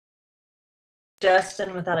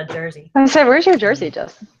Justin without a jersey. I said, where's your jersey,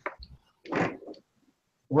 Justin?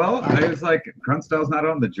 Well, I was like, Grunt Style's not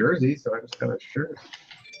on the jersey, so I just got a shirt.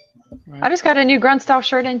 I just got a new Grunt Style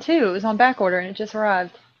shirt in too. It was on back order and it just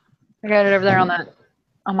arrived. I got it over there on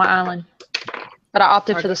my island. But I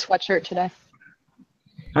opted for the sweatshirt today.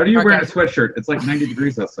 How do you wear a sweatshirt? It's like 90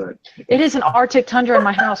 degrees outside. It is an Arctic tundra in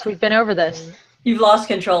my house. We've been over this. You've lost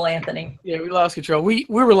control, Anthony. Yeah, we lost control. We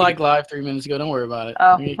were like live 3 minutes ago. Don't worry about it.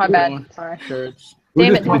 Oh, my bad. Sorry. Shirts.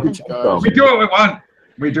 Damn it, We do what we want.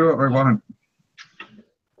 We do what we want.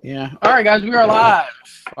 Yeah. All right, guys. We are live.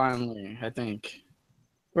 Finally, I think.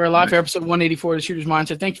 We're live for episode 184 of The Shooter's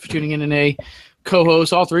Mindset. Thank you for tuning in today.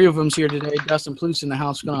 Co-hosts, all three of them's here today. Dustin Pluce in the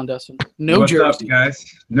house. What's going on, Dustin? No jersey. What's up,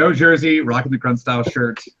 guys? No jersey. Rocking the Grunt Style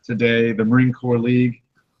shirt today. The Marine Corps League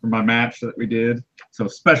for my match that we did. So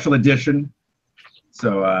special edition.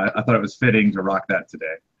 So I thought it was fitting to rock that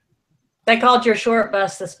today. They called your short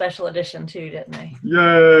bus the special edition too, didn't they?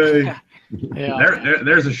 Yay! Yeah.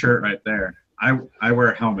 There's a shirt right there. I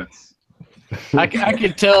wear helmets. I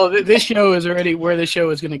can tell this show is already where this show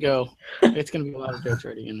is going to go. It's going to be a lot of jokes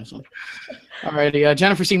already in this one. All righty.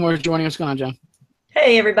 Jennifer Seymour is joining us. What's going on, Jen?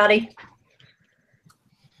 Hey, everybody.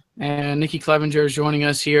 And Nikki Clevenger is joining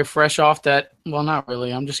us here, fresh off that. Well, not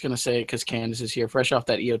really. I'm just going to say it because Candace is here, fresh off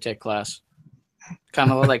that EOTech class.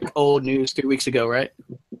 Kind of like old news 3 weeks ago, right?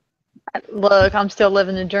 Look, I'm still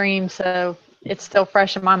living the dream, so it's still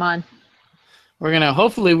fresh in my mind. We're going to,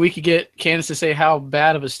 hopefully we could get Candace to say how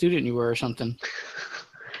bad of a student you were or something.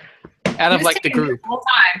 Out of like the group. The whole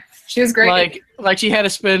time. She was great. Like she had to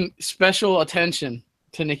spend special attention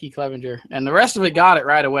to Nikki Clevenger. And the rest of it got it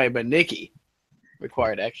right away, but Nikki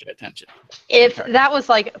required extra attention. If that was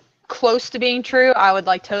like close to being true, I would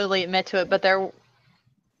like totally admit to it, but there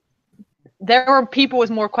were people with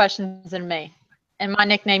more questions than me. And my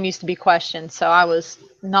nickname used to be Question, so I was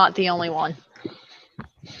not the only one.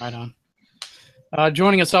 Right on.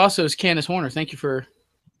 Joining us also is Candace Horner. Thank you for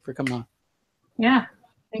coming on. Yeah,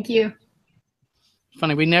 thank you.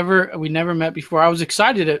 Funny, we never met before. I was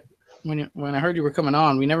excited when I heard you were coming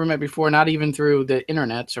on. We never met before, not even through the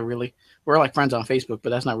internet. So really, we're like friends on Facebook, but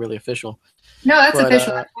that's not really official. No, that's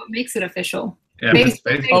official. That's what makes it official. Yeah,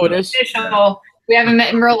 Facebook. Oh, it is official. We haven't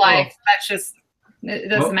met in real life. That's just it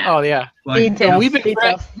doesn't matter. Oh yeah. Details.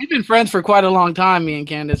 We've been friends for quite a long time, me and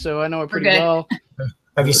Candace. So I know her pretty well.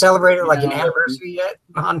 Have you celebrated like an anniversary yet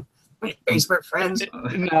on Facebook friends?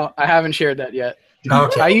 No, I haven't shared that yet.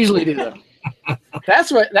 Okay. I usually do though.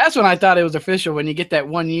 That's when I thought it was official, when you get that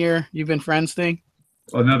 1 year you've been friends thing.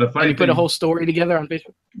 Well, no, the funny and you put a whole story together on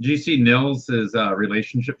Facebook. Did you see Nils'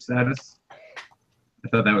 relationship status? I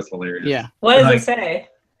thought that was hilarious. Yeah. What does it say?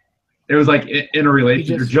 It was like in a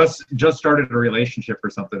relationship, just started a relationship or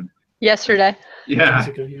something. Yesterday. Yeah.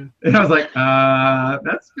 And I was like,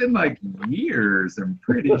 that's been like years, I'm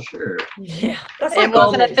pretty sure. Yeah. It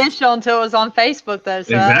wasn't official until it was on Facebook, though.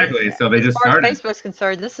 So exactly. So they just as far started. as Facebook's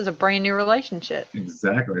concerned, this is a brand new relationship.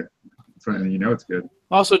 Exactly. That's when you know it's good.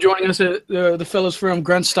 Also joining us, the fellows from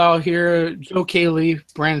Grunt Style here, Joe Cayley,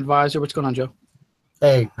 brand advisor. What's going on, Joe?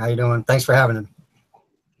 Hey, how you doing? Thanks for having him.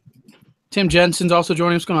 Tim Jensen's also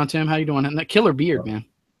joining us. What's going on, Tim? How you doing? And that killer beard, man.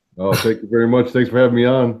 Oh, thank you very much. Thanks for having me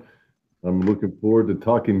on. I'm looking forward to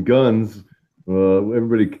talking guns.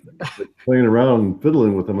 Everybody playing around and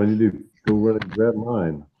fiddling with them. I need to go run and grab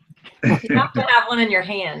mine. You have to have one in your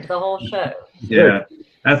hand the whole show. Yeah,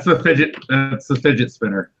 that's the fidget. That's the fidget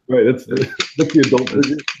spinner. Right. That's the adult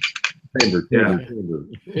fidget chamber. Yeah.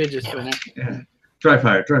 Fidget spinner. Yeah. Dry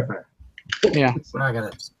fire. Yeah. I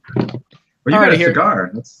got it. Well, you got a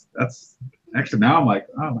cigar. That's actually now I'm like,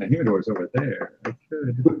 oh, my humidor's over there. I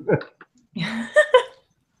could.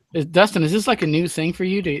 Dustin, is this like a new thing for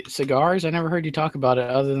you, cigars? I never heard you talk about it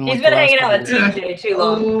other than. He's been hanging out with TJ too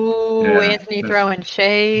long. Ooh, Yeah. Anthony throwing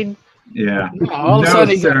shade. Yeah. All of a sudden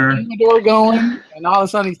he's got sir. the door going, and all of a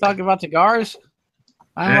sudden he's talking about cigars.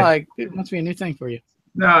 I'm like, it must be a new thing for you.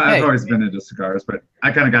 No, I've always been into cigars, but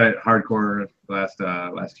I kind of got it hardcore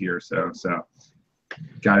last year or so. So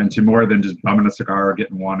got into more than just bumming a cigar or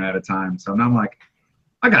getting one at a time. So now I'm like,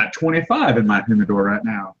 I got 25 in my humidor right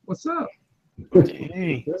now. What's up?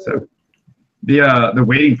 Dang. So the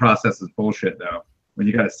waiting process is bullshit though. When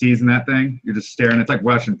you got to season that thing, you're just staring. It's like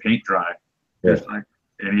watching paint dry. Yeah. It's like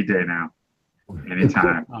any day now,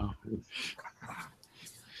 anytime. Oh.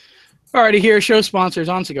 Alrighty, here are show sponsors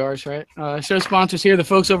on cigars, right? Show sponsors here, the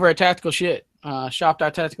folks over at Tactical Shit.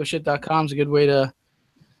 Shop.tacticalshit.com is a good way to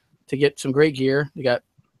get some great gear. They got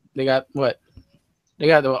what? They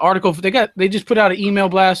got the article. They just put out an email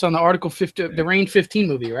blast on the Article 50, the Range 15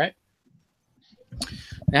 movie, right?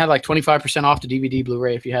 They had like 25% off the DVD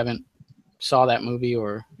Blu-ray if you haven't saw that movie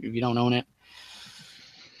or if you don't own it.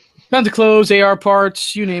 Tons of clothes, AR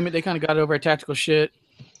parts, you name it. They kind of got it over at Tactical Shit.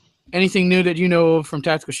 Anything new that you know of from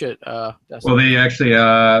Tactical Shit? Well, they actually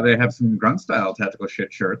they have some Grunt style Tactical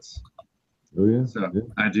Shit shirts. Oh yeah. So yeah.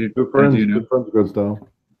 I do. Good friends. I do know. Good friends, Grunt style.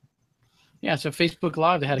 Yeah, so Facebook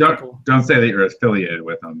Live, they had a couple. Don't say that you're affiliated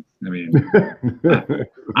with them. I mean,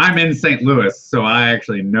 I'm in St. Louis, so I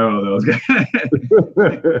actually know those guys.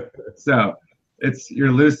 So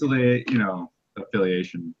you're loosely,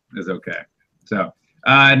 affiliation is okay. So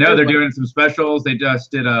no, they're doing some specials. They just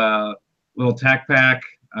did a little tack pack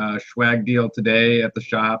swag deal today at the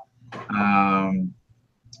shop. So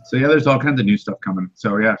yeah, there's all kinds of new stuff coming.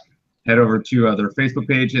 So yeah, head over to their Facebook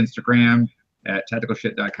page, Instagram at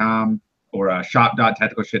tacticalshit.com, or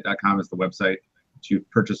shop.tacticalshit.com is the website to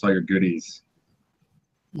purchase all your goodies.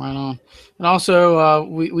 Right on. And also,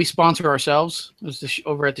 we sponsor ourselves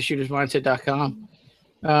over at theshootersmindset.com.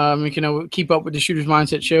 You can keep up with the Shooters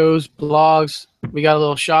Mindset shows, blogs. We got a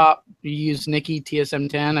little shop. We use Nikki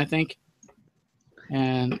TSM10, I think.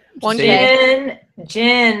 And Jen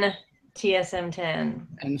TSM10.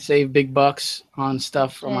 And save big bucks on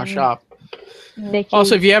stuff from our shop. Nikki.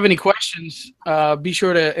 Also, if you have any questions, be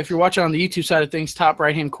sure to, if you're watching on the YouTube side of things, top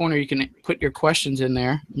right-hand corner, you can put your questions in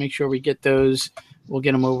there. Make sure we get those. We'll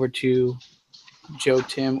get them over to Joe,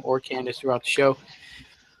 Tim, or Candace throughout the show.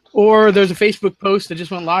 Or there's a Facebook post that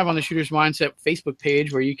just went live on the Shooters Mindset Facebook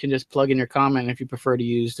page where you can just plug in your comment if you prefer to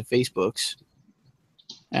use the Facebooks.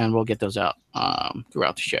 And we'll get those out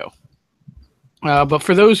throughout the show. But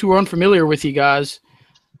for those who are unfamiliar with you guys,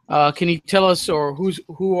 can you tell us, or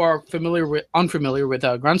who are unfamiliar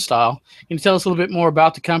with Grunt Style, can you tell us a little bit more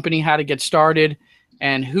about the company, how to get started,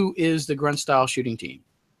 and who is the Grunt Style shooting team?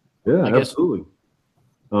 Yeah, absolutely.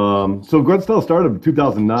 So Grunt Style started in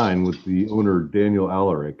 2009 with the owner, Daniel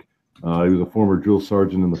Alaric. He was a former drill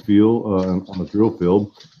sergeant in the field, on the drill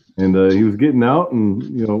field. And he was getting out and,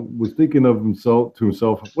 was thinking of himself,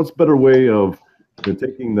 what's a better way of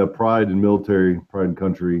taking the pride in military, pride in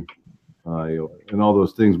country, and all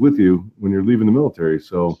those things with you when you're leaving the military.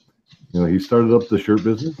 So, he started up the shirt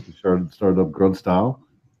business. He started up Grunt Style.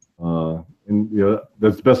 And,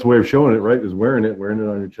 that's the best way of showing it, right, is wearing it on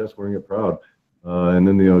your chest, wearing it proud. And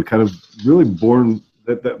then, kind of really born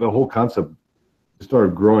that the whole concept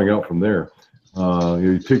started growing out from there.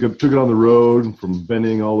 You took it on the road from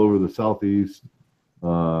Benning all over the Southeast,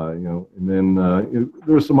 and then there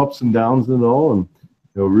were some ups and downs in it all, and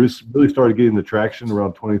really started getting the traction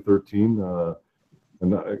around 2013.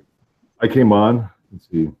 And I came on. Let's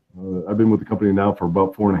see, I've been with the company now for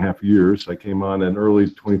about 4.5 years. I came on in early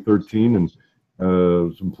 2013 and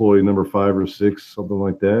was employee number 5 or 6, something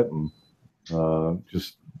like that, and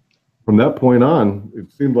just from that point on, it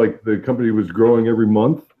seemed like the company was growing every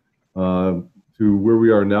month. To where we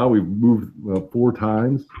are now, we've moved 4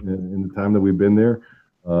 times in the time that we've been there.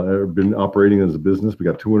 Been operating as a business. We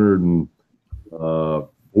got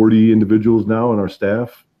 240 individuals now in our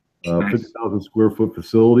staff, 50,000 square foot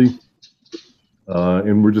facility,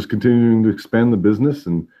 and we're just continuing to expand the business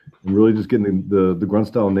and really just getting the Grunt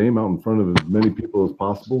Style name out in front of as many people as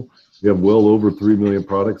possible. We have well over 3 million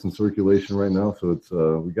products in circulation right now, so it's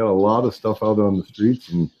we got a lot of stuff out on the streets,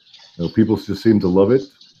 and people just seem to love it.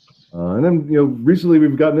 And then, recently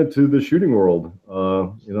we've gotten into the shooting world.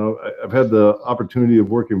 I've had the opportunity of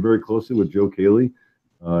working very closely with Joe Cayley.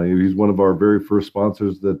 He's one of our very first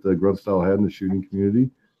sponsors that Grunt Style had in the shooting community.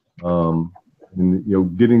 And,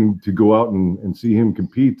 getting to go out and see him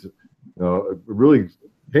compete, it really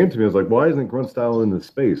came to me. I was like, why isn't Grunt Style in this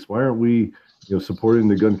space? Why aren't we, supporting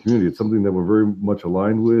the gun community? It's something that we're very much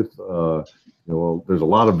aligned with. There's a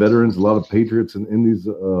lot of veterans, a lot of patriots in these,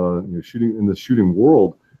 shooting in the shooting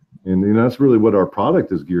world. And that's really what our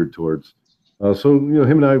product is geared towards. So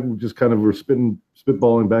him and I just kind of were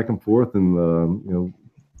spitballing back and forth, and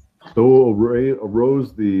so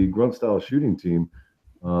arose the Grunt Style shooting team.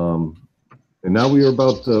 And now we are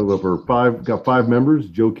about got 5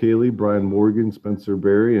 members: Joe Cayley, Brian Morgan, Spencer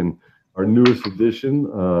Berry, and our newest addition,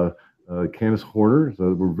 Candace Horner.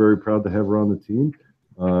 So we're very proud to have her on the team.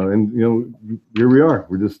 And here we are.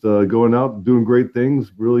 We're just going out, doing great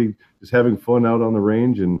things, really just having fun out on the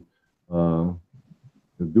range, and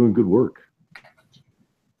doing good work.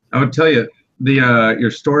 I would tell you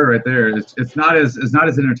your story right there. It's not as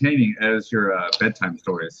entertaining as your bedtime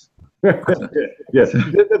stories. Yes,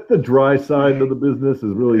 that's the dry side of the business.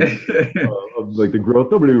 Is really like the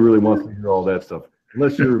growth. Nobody really wants to hear all that stuff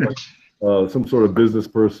unless you're like some sort of business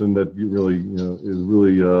person that you really is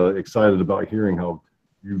really excited about hearing how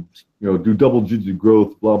you do double-digit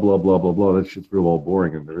growth, blah blah blah blah blah. That shit's real all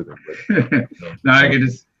boring and everything. But, no,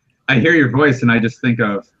 I hear your voice and I just think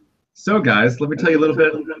of So, guys, let me tell you a little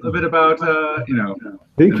bit about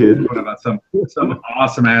Hey, kid. about some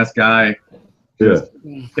awesome ass guy just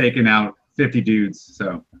taking out 50 dudes.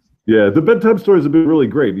 So Yeah, the bedtime stories have been really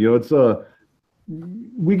great. It's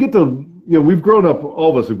we get to we've grown up.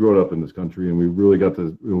 All of us have grown up in this country, and we really got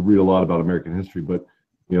to read a lot about American history. But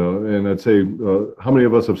and I'd say how many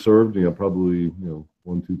of us have served? Probably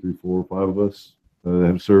 1, 2, 3, 4, 5 of us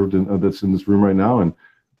have served, and that's in this room right now. And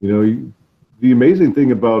the amazing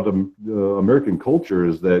thing about American culture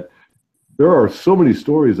is that there are so many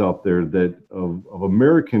stories out there that of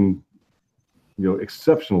American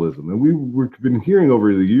exceptionalism, and we've been hearing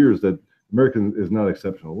over the years that American is not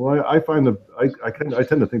exceptional. Well, I find that I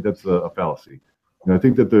tend to think that's a fallacy. And I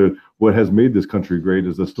think that what has made this country great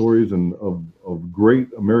is the stories of great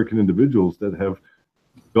American individuals that have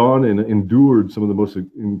gone and endured some of the most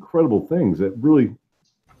incredible things that really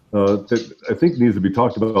that I think needs to be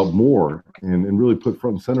talked about more and really put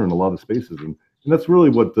front and center in a lot of spaces. And that's really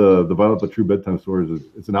what the Violent but True Bedtime Stories is.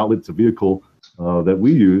 It's an outlet, it's a vehicle that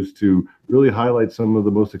we use to really highlight some of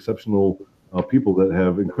the most exceptional people that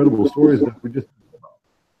have incredible stories that we just.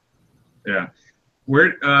 Yeah.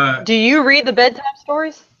 Where Do you read the bedtime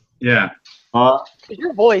stories? Yeah. Because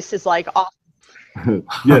your voice is like awesome.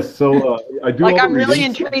 Yes, so I do. Like I'm really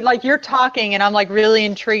intrigued. Like you're talking, and I'm like really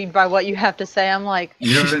intrigued by what you have to say. I'm like,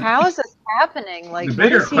 how is this happening? Like the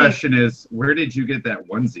bigger question is, where did you get that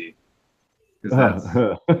onesie? That's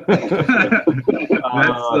the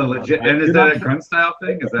legit. And is that a Grunt style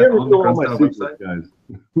thing? Is that on the Grunt style website? Guys.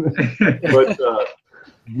 But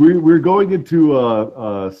we're going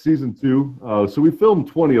into season 2. So we filmed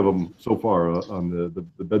 20 of them so far on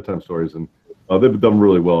the bedtime stories, and they've done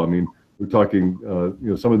really well. I mean, we're talking,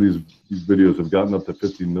 some of these videos have gotten up to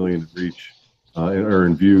 15 million reach or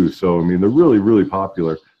in views. So I mean, they're really, really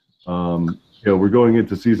popular. We're going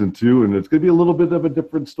into season 2, and it's going to be a little bit of a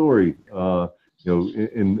different story.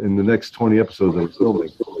 In the next 20 episodes that we're filming.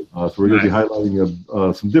 So we're going to be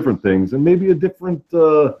highlighting some different things and maybe a different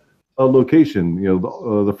location.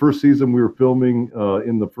 The first season we were filming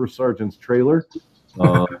in the first sergeant's trailer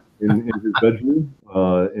in his bedroom,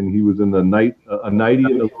 and he was in the nightie and a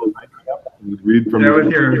little nightcap. He'd read from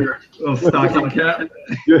with your little stocking cap.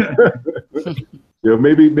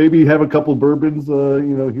 Maybe have a couple bourbons,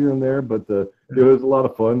 here and there, but it was a lot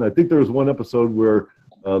of fun. I think there was one episode where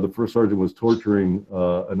the first sergeant was torturing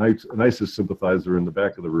an ISIS sympathizer in the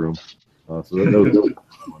back of the room. So that was really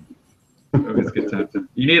fun. Always good time.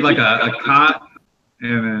 You need like a cot,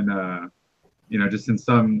 and then just in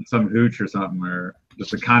some hooch or something, or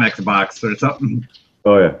just a Connex box or something.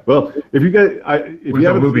 Oh yeah. Well, if you guys, if you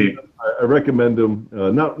haven't movie, seen them, I recommend them.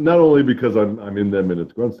 Not only because I'm in them and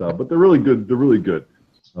it's Grunt style, but they're really good. They're really good.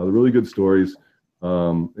 They're really good stories,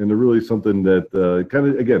 and they're really something that kind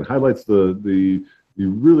of again highlights the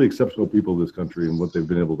really exceptional people of this country and what they've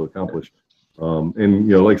been able to accomplish. And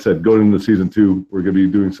like I said, going into season 2, we're going to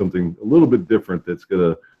be doing something a little bit different. That's going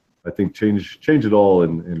to, I think, change it all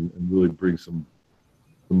and really bring some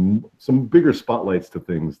bigger spotlights to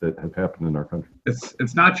things that have happened in our country.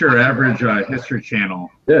 It's not your average History Channel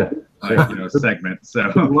segment.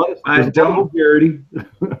 So I don't.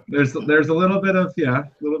 There's a little bit of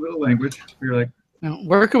language. You're like,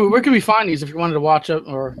 where can we find these if you wanted to watch up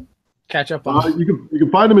or catch up on? You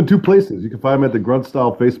can find them in 2 places. You can find them at the Grunt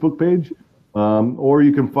Style Facebook page, or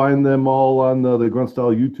you can find them all on the Grunt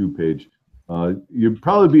Style YouTube page. You'd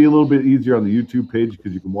probably be a little bit easier on the YouTube page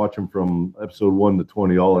because you can watch them from episode 1 to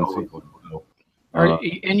 20 all in sequence.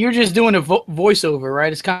 And you're just doing a voiceover,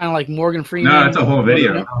 right? It's kind of like Morgan Freeman. No, it's a whole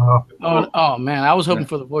video. Oh man, I was hoping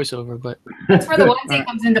for the voiceover, but that's where the onesie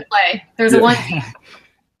comes into play. There's a onesie.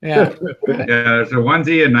 Yeah. There's a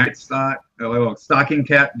onesie, a night stock, a little stocking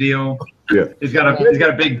cap deal. Yeah. He's got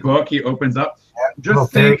a big book he opens up.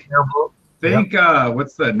 Just think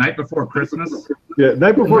what's the Night Before Christmas? Yeah,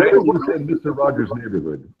 Night Before Christmas in Mr. Rogers'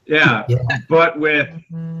 Neighborhood. Yeah. But with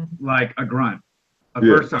like a grunt. A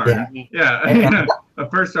first sergeant. Yeah. A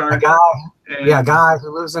first sergeant. A guy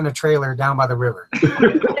who lives in a trailer down by the river.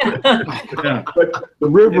 Yeah. But the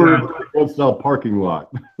river is a parking lot.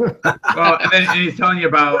 Well, and he's telling you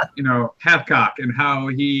about, Halfcock and how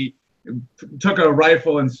he took a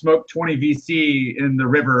rifle and smoked 20 VC in the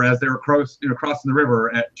river as they were crossing the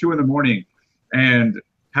river at 2 a.m. and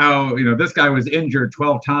how, this guy was injured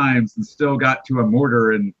 12 times and still got to a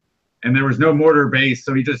mortar and there was no mortar base,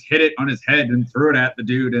 so he just hit it on his head and threw it at the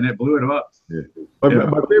dude, and it blew it up. Yeah.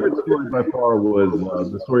 My favorite story by far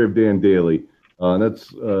was the story of Dan Daly.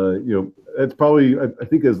 That's that's probably I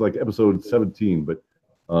think is like episode 17. But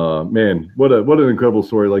man, what an incredible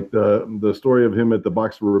story! Like the story of him at the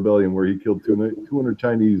Boxer Rebellion, where he killed 200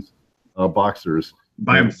 Chinese boxers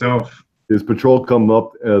by himself. His patrol come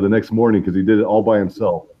up the next morning because he did it all by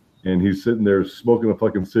himself, and he's sitting there smoking a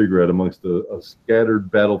fucking cigarette amongst a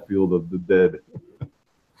scattered battlefield of the dead.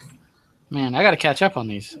 Man, I got to catch up on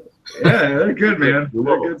these. Yeah, they're good, man.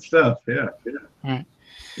 They're good stuff. Yeah. All right.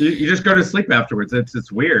 You just go to sleep afterwards.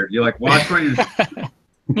 It's weird. You like watch one.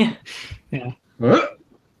 Yeah. Yeah. Huh?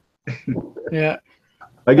 Yeah.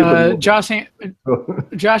 I get Josh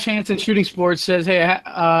Hansen, Shooting Sports, says,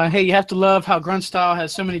 hey, you have to love how Grunt Style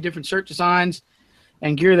has so many different shirt designs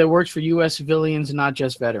and gear that works for U.S. civilians and not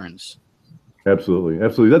just veterans. Absolutely.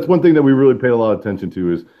 That's one thing that we really paid a lot of attention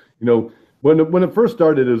to is, when it first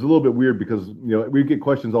started, it was a little bit weird because, we get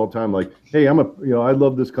questions all the time like, hey, I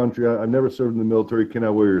love this country. I've never served in the military. Can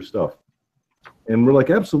I wear your stuff? And we're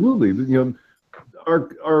like, absolutely.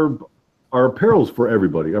 Our apparel's for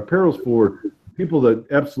everybody. Our apparel's for people that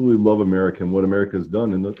absolutely love America and what America has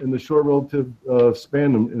done in the short relative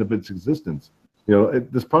span of its existence.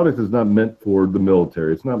 This product is not meant for the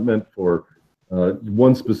military. It's not meant for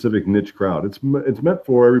one specific niche crowd. It's meant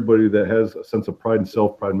for everybody that has a sense of pride and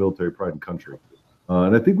self-pride, military pride, and country.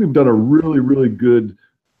 And I think we've done a really, really good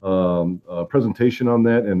presentation on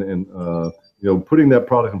that, and putting that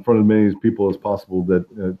product in front of as many people as possible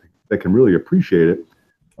that can really appreciate it.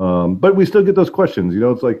 But we still get those questions.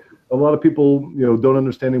 It's like a lot of people, don't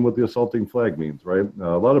understanding what the assaulting flag means, right?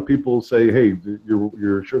 A lot of people say, hey,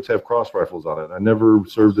 your shirts have cross rifles on it. I never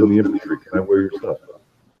served in the infantry. Can I wear your stuff?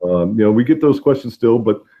 We get those questions still,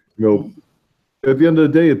 but at the end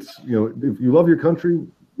of the day, it's if you love your country,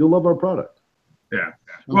 you'll love our product. Yeah.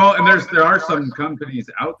 Well, and there are some companies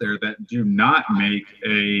out there that do not make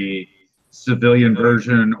a civilian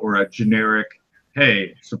version or a generic,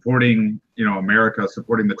 hey, supporting America,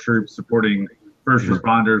 supporting the troops, supporting first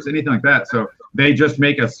responders, anything like that. So they just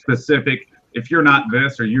make a specific. If you're not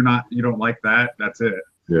this or you don't like that, that's it.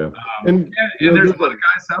 Yeah, and there's a lot of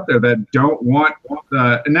guys out there that don't want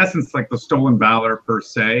in essence, like the stolen valor per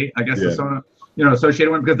se. I guess is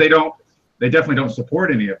associated with, because they definitely don't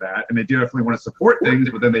support any of that, and they definitely want to support things,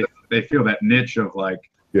 but then they feel that niche of like,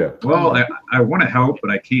 well, I want to help, but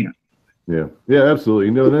I can't. Yeah, absolutely.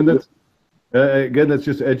 And that's again, that's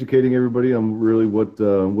just educating everybody on really what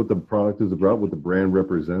the product is about, what the brand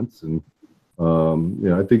represents, and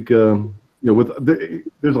I think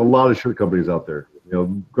there's a lot of shirt companies out there.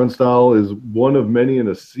 Grunt Style is one of many in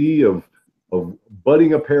a sea of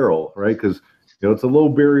budding apparel, right? Because it's a low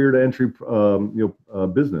barrier to entry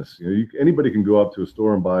business. Anybody can go up to a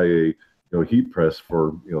store and buy a heat press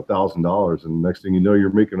for $1,000, and next thing you know,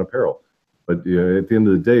 you're making apparel. But at the end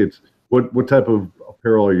of the day, it's what type of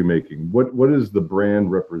apparel are you making? What does the brand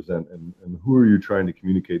represent, and who are you trying to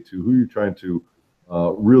communicate to? Who are you trying to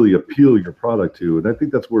really appeal your product to? And I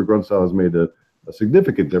think that's where Grunt Style has made a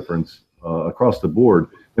significant difference across the board.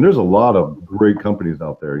 And there's a lot of great companies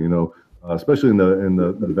out there, especially in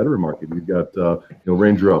the veteran market. You've got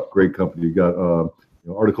Ranger Up, great company. You got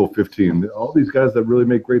Article 15, all these guys that really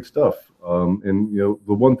make great stuff. And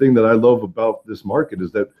the one thing that I love about this market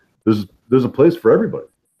is that there's a place for everybody,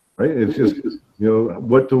 right? It's just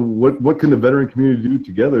what can the veteran community do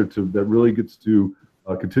together that really gets to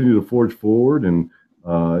continue to forge forward and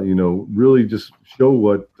really just show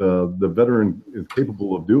what the veteran is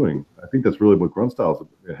capable of doing. I think that's really what Grunt Style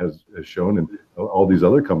has shown, and all these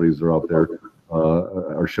other companies that are out there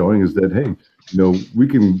are showing, is that, hey, we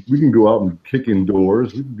can go out and kick in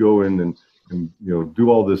doors, we can go in and do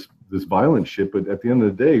all this violent shit, but at the end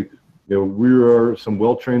of the day, we are some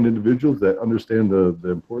well-trained individuals that understand the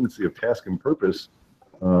importance of task and purpose,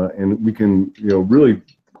 and we can really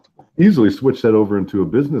easily switch that over into a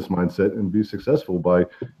business mindset and be successful by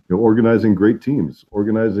organizing great teams,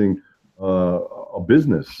 organizing a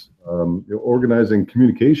business, organizing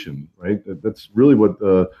communication, right? That's really what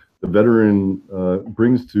the veteran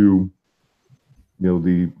brings to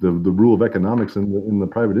the rule of economics in the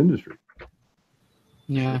private industry.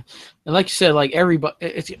 Yeah, and like you said, like everybody,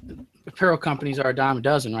 apparel companies are a dime a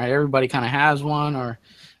dozen, right? Everybody kind of has one, or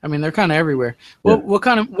they're kind of everywhere.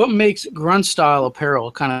 What makes Grunt Style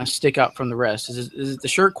apparel kind of stick out from the rest? Is it the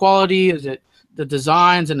shirt quality? Is it the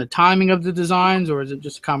designs and the timing of the designs, or is it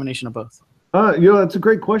just a combination of both? That's a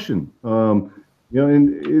great question. And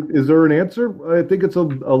is there an answer? I think it's a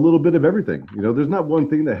little bit of everything. There's not one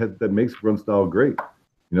thing that makes Grunt Style great.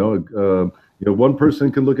 One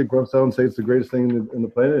person can look at Grunt Style and say it's the greatest thing in the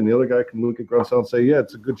planet, and the other guy can look at Grunt Style and say, yeah,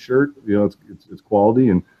 it's a good shirt. It's quality,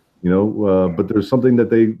 and but there's something that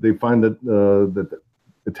they find that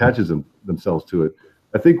attaches themselves to it.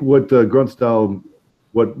 I think what Grunt Style,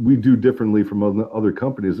 what we do differently from other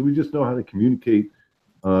companies, is we just know how to communicate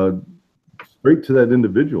straight to that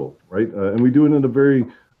individual, right? And we do it in a very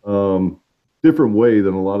different way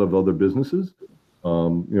than a lot of other businesses.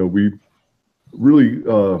 You know, we really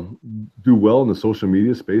do well in the social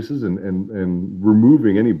media spaces and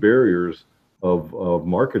removing any barriers of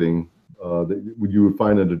marketing that you would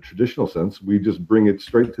find in a traditional sense. We just bring it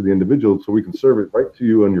straight to the individual, so we can serve it right to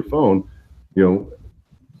you on your phone, you know,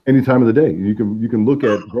 any time of the day. You can look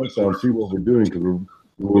at Grunt and see what we're doing, because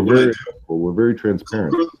we're very helpful, we're very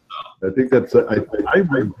transparent. I think that's I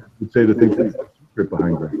would say the thing that's the secret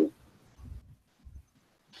behind Grunt.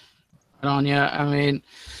 On, yeah. I mean,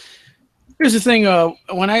 here's the thing.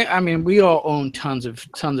 I mean, we all own tons of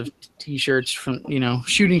T-shirts, from, you know,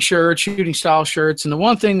 shooting shirts, shooting style shirts. And the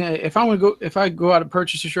one thing that if I go out and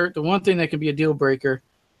purchase a shirt, the one thing that can be a deal breaker,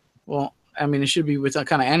 well, I mean, it should be with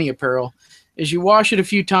kind of any apparel, is you wash it a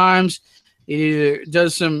few times. It either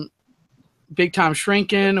does some big time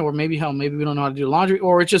shrinking, or maybe we don't know how to do laundry,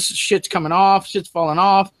 or it's just shit's coming off, shit's falling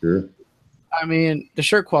off. Sure. I mean, the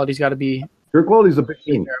shirt quality's got to be. Shirt quality is a big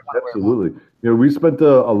thing. Absolutely. You know, we spent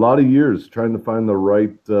a lot of years trying to find the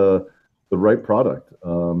right product.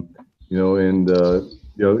 You know, and you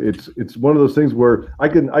know, it's one of those things where I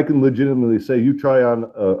can legitimately say, you try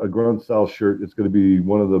on a Grunt style shirt, it's going to be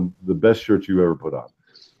one of the best shirts you ever put on.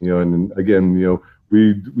 You know, and again, you know,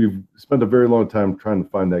 we've spent a very long time trying to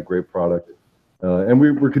find that great product, and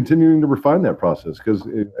we're continuing to refine that process, because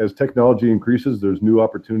as technology increases, there's new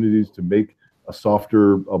opportunities to make a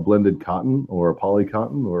softer, blended cotton, or a poly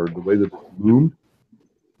cotton, or the way that it's loomed.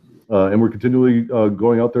 And we're continually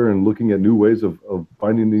going out there and looking at new ways of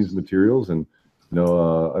finding these materials. And, you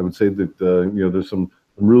know, I would say that, you know, there's some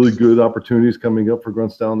really good opportunities coming up for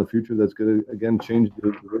Grunt style in the future that's going to, again, change the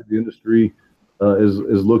way the industry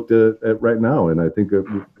is looked at right now. And I think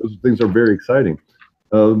those things are very exciting.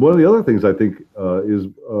 One of the other things I think is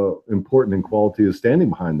important in quality is standing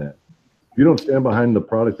behind that. If you don't stand behind the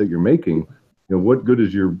product that you're making, you know, what good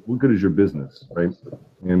is your business, right?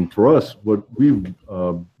 And for us, what we've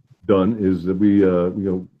done is that we you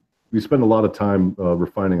know, we spend a lot of time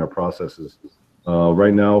refining our processes.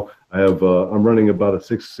 Right now, I'm running about a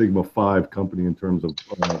 6 Sigma 5 company in terms of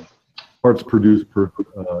parts produced per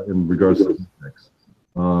in regards to defects.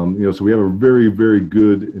 You know, so we have a very, very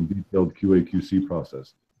good and detailed QA/QC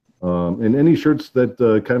process. And any shirts that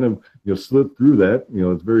kind of, you know, slip through that, you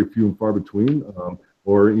know, it's very few and far between.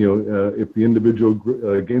 Or, you know, if the individual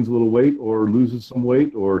gains a little weight, or loses some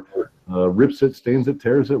weight, or rips it, stains it,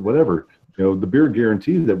 tears it, whatever. You know, the beer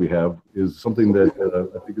guarantee that we have is something that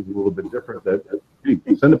I think is a little bit different. That hey,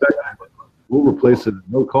 send it back, we'll replace it at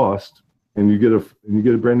no cost, and you get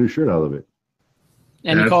a brand new shirt out of it.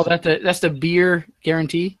 And you call that that's the beer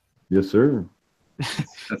guarantee? Yes, sir.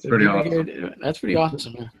 That's pretty awesome. That's pretty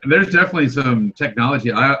awesome. Man. And there's definitely some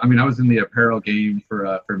technology. I mean, I was in the apparel game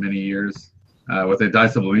for many years with a dye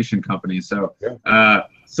sublimation company. So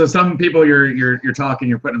so some people you're talking,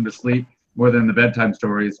 you're putting them to sleep more than the bedtime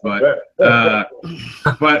stories. But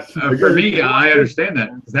for me, I understand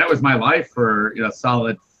that, because that was my life for, you know, a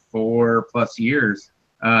solid 4+ years.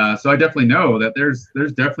 So I definitely know that there's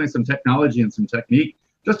definitely some technology and some technique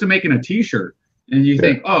just to making a T-shirt. And you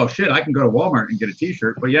think, oh shit, I can go to Walmart and get a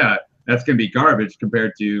T-shirt, but yeah, that's gonna be garbage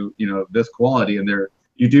compared to, you know, this quality. And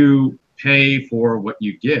you do pay for what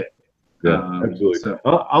you get. Yeah, absolutely. So.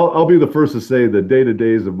 I'll be the first to say the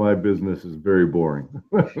day-to-days of my business is very boring.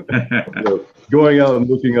 So going out and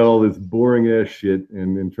looking at all this boring ass shit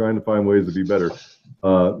and trying to find ways to be better.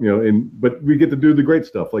 You know, but we get to do the great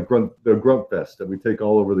stuff, like the Grunt Fest that we take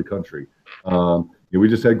all over the country. You know, we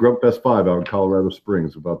just had Grunt Fest 5 out in Colorado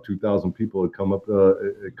Springs. About 2,000 people had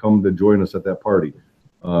come to join us at that party.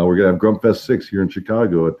 We're gonna have Grunt Fest 6 here in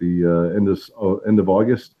Chicago at the end of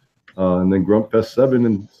August, and then Grunt Fest 7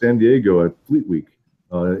 in San Diego at Fleet Week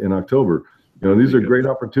in October. You know, these are great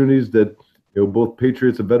opportunities that, you know, both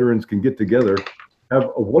patriots and veterans can get together, have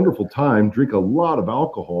a wonderful time, drink a lot of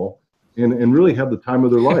alcohol, and really have the time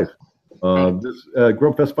of their life. This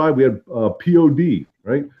Grunt Fest 5, we had POD,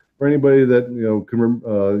 right? For anybody that, you know, can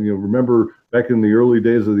you know, remember back in the early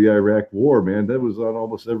days of the Iraq War, man, that was on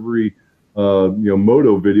almost every you know,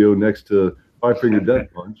 moto video next to Five Finger Death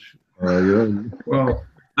Punch. You know. Well,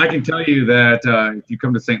 I can tell you that if you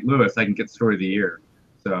come to St. Louis, I can get Story of the Year.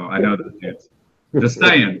 So I know those dudes. Just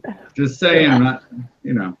saying, I'm not,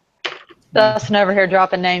 you know. Dustin over here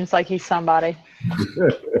dropping names like he's somebody. We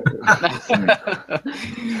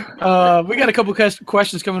got a couple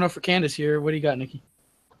questions coming up for Candace here. What do you got, Nikki?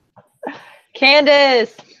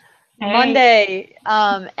 Candace, Hey. Monday,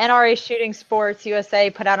 NRA Shooting Sports USA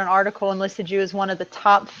put out an article and listed you as one of the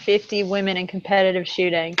top 50 women in competitive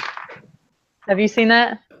shooting. Have you seen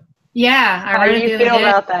that? Yeah, I How read do it you the feel other day.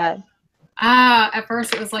 about that? At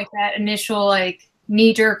first it was like that initial, like,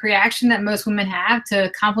 knee-jerk reaction that most women have to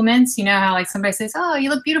compliments. You know how like somebody says, "Oh, you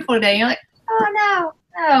look beautiful today." And you're like, "Oh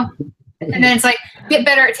no." And then it's like, get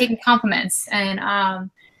better at taking compliments. And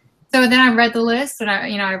so then I read the list, and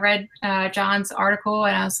I read John's article,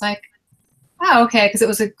 and I was like, oh, okay, because it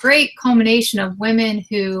was a great culmination of women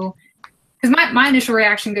who, because my initial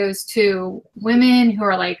reaction goes to women who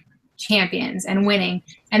are like champions and winning,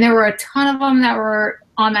 and there were a ton of them that were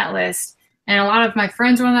on that list, and a lot of my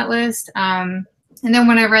friends were on that list. And then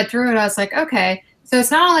when I read through it, I was like, okay, so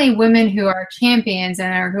it's not only women who are champions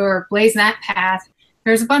and who are blazing that path.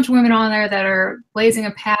 There's a bunch of women on there that are blazing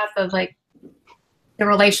a path of like the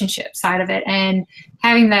relationship side of it and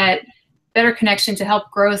having that better connection to help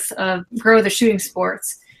grow the shooting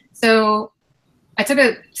sports. So I took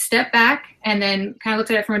a step back and then kind of looked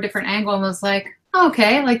at it from a different angle and was like, oh,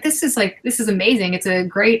 okay, like this is amazing. It's a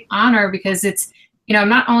great honor because it's, I'm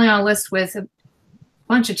not only on a list with a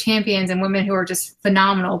bunch of champions and women who are just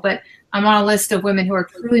phenomenal, but I'm on a list of women who are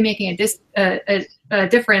truly making a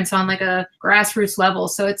difference on like a grassroots level.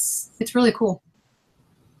 So it's really cool.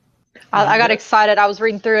 I got excited. I was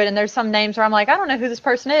reading through it, and there's some names where I'm like, I don't know who this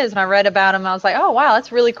person is. And I read about them. I was like, oh, wow,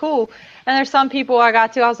 that's really cool. And there's some people I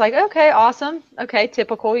was like, okay, awesome. Okay,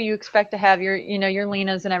 typical. You expect to have your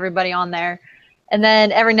Lenas and everybody on there. And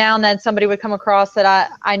then every now and then somebody would come across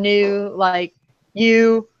that I knew, like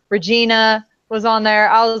you, Regina was on there.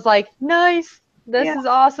 I was like, nice. This is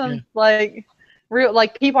awesome. Yeah.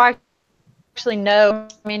 Like people I actually know.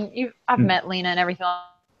 I mean, I've met Lena and everything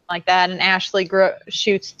like that, and Ashley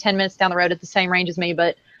shoots 10 minutes down the road at the same range as me.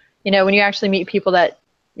 But when you actually meet people that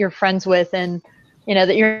you're friends with, and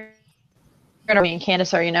that you're gonna be, and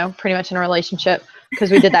Candace are pretty much in a relationship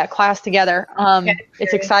because we did that class together.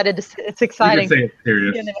 It's exciting. You can say it's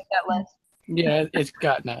serious. That list. Yeah, it's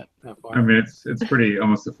gotten that far. I mean, it's pretty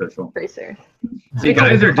almost official. Pretty serious. See,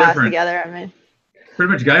 guys are different. Together, I mean,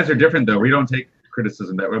 pretty much guys are different though. We don't take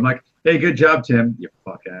criticism that way. I'm like, hey, good job, Tim. You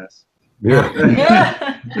fuck ass.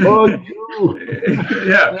 Yeah. Oh,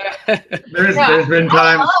 yeah. There's been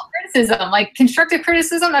times. Criticism, like constructive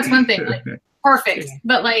criticism, that's one thing. Like perfect.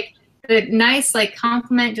 But like the nice like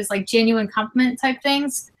compliment, just like genuine compliment type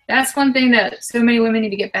things, that's one thing that so many women need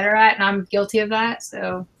to get better at, and I'm guilty of that.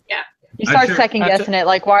 So yeah. You start second guessing it,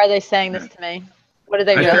 like, why are they saying this to me? What do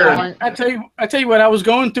they really want? I tell you what, I was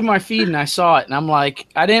going through my feed and I saw it, and I'm like,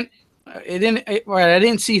 I didn't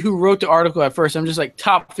see who wrote the article at first. I'm just like,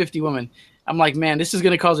 top 50 women. I'm like, man, this is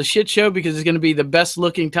going to cause a shit show because it's going to be the best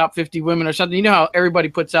looking top 50 women or something. You know how everybody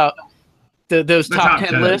puts out those top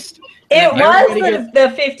 10 lists? It was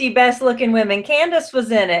the 50 best looking women. Candace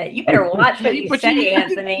was in it. You better watch what you say,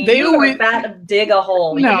 Anthony. You were about to dig a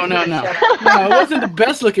hole. No. No, it wasn't the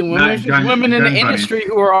best looking women. It's just women in the industry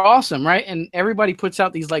who are awesome, right? And everybody puts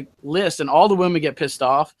out these like lists, and all the women get pissed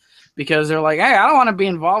off because they're like, hey, I don't want to be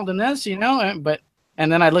involved in this,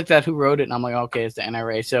 and then I looked at who wrote it, and I'm like, okay, it's the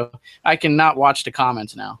NRA. So I cannot watch the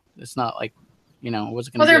comments now. It's not like, it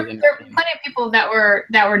wasn't going to be. There are plenty of people that were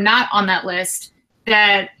not on that list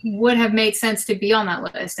that would have made sense to be on that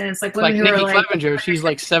list. And it's like women who Nikki are like, Clevenger, she's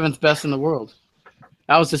like 7th best in the world.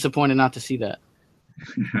 I was disappointed not to see that.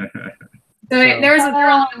 So there was a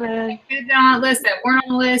girl on that list that weren't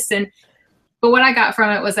on the list, but what I got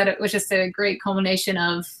from it was that it was just a great culmination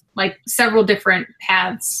of like several different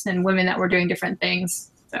paths and women that were doing different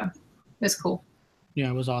things. So it was cool. Yeah,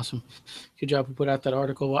 it was awesome. Good job to put out that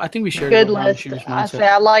article. Well, I think we shared good list.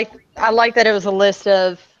 I like that it was a list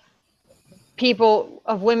of people,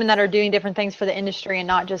 of women that are doing different things for the industry and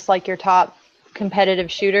not just like your top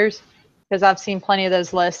competitive shooters, because I've seen plenty of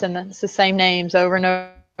those lists and it's the same names over and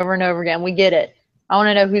over and over again. We get it. I want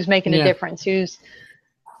to know who's making a difference,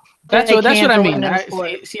 That's what I mean.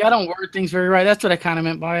 See, I don't word things very right. That's what I kind of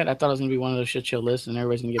meant by it. I thought it was going to be one of those shit show lists and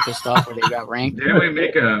everybody's going to get pissed off where they got ranked. Didn't we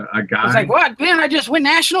make a guy? It's like, what? Man, I just win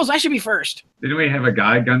nationals. I should be first. Didn't we have a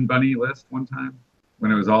guy gun bunny list one time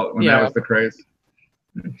when that was the craze?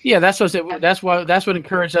 Yeah, that's what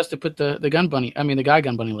encouraged us to put the guy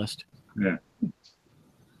gun bunny list. Yeah.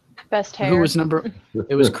 Best hair. Who was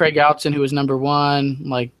it was Craig Outson who was number 1.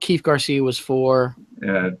 Like Keith Garcia was 4.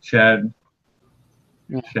 Yeah, Chad.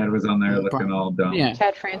 Chad was on there looking all dumb. Yeah.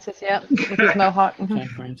 Chad Francis, yeah. With his mohawk. Chad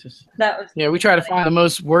Francis. Yeah, we try to find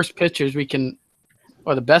the worst pictures we can,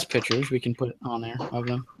 or the best pictures we can put on there of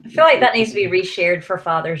them. I feel like that needs to be reshared for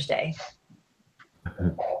Father's Day.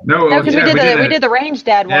 No, because we did the range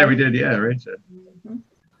dad one. Yeah, we did. Yeah, range dad. Mm-hmm.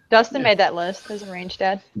 Dustin made that list as a range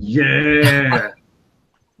dad. Yeah.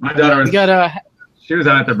 My daughter she was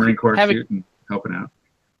out at the Marine Corps shooting, helping out.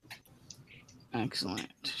 Excellent.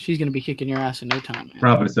 She's going to be kicking your ass in no time, man.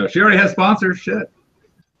 Probably so. She already has sponsors. Shit.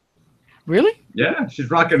 Really? Yeah, she's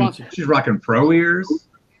rocking pro ears.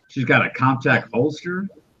 She's got a Comtac holster.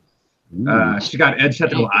 She got edge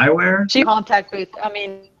technical eyewear. She contact booth. I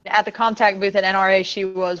mean, at the contact booth at NRA, she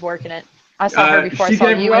was working it. I saw her before I saw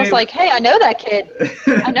you. I was like, hey, I know that kid.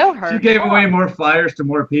 I know her. She gave away more flyers to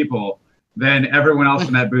more people than everyone else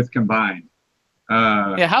in that booth combined.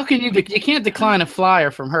 Yeah, how can you can't decline a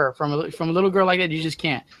flyer from her, from a little girl like that? You just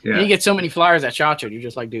can't. Yeah. And you get so many flyers that shot you. You're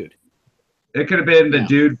just like, dude. It could have been the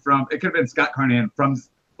dude from. It could have been Scott Carnahan from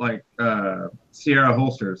like Sierra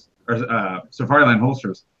Holsters or Safariland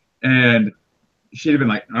Holsters, and she'd have been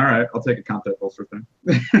like, "All right, I'll take a Comtac holster thing.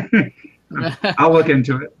 I'll look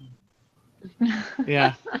into it."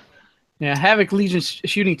 Yeah. Havoc Legion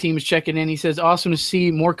shooting team is checking in. He says, awesome to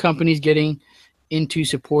see more companies getting into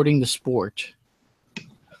supporting the sport.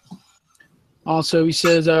 Also, he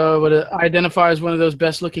says, would identify as one of those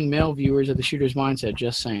best-looking male viewers of the Shooter's Mindset.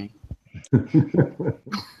 Just saying.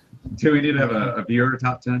 Do we need to have a viewer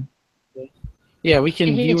top 10? Yeah, we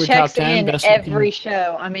can viewer top 10. Best every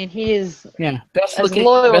show. I mean, he is best looking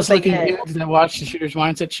dudes that watch the Shooter's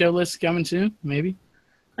Mindset show list coming soon, maybe.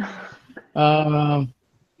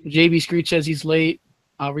 JB Screech says he's late.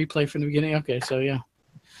 I'll replay from the beginning. Okay, so yeah.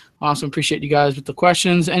 Awesome. Appreciate you guys with the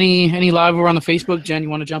questions. Any live over on the Facebook? Jen, you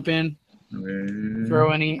want to jump in?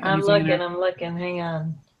 Throw any? I'm looking. Hang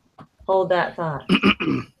on. Hold that thought.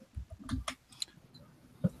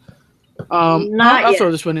 I'll throw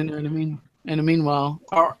this one in there in the meanwhile.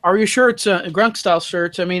 Are your shirts Grunt style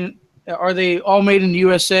shirts? I mean, are they all made in the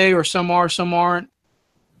USA or some are, some aren't?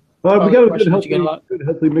 We got a good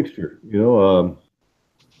healthy mixture. You know,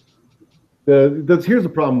 here's the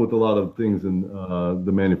problem with a lot of things in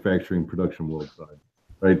the manufacturing production world side,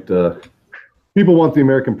 right? People want the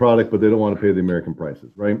American product, but they don't want to pay the American prices,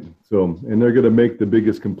 right? So, and they're going to make the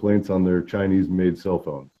biggest complaints on their Chinese-made cell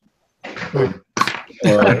phones.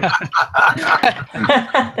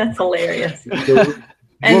 That's hilarious.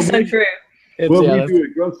 And so true. What we do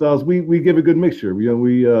at Grunt Styles, we give a good mixture. We have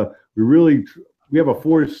a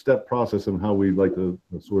 4-step process on how we like to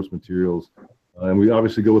source materials, and we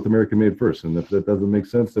obviously go with American made first. And if that doesn't make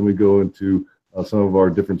sense, then we go into some of our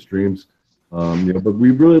different streams. But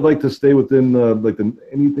we really like to stay within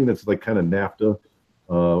anything that's like kind of NAFTA,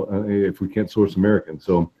 if we can't source American.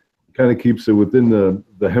 So it kind of keeps it within the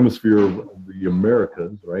hemisphere of the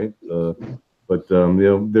Americas, right?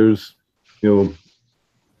 There's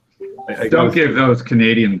don't give those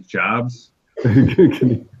Canadians jobs.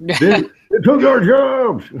 They took our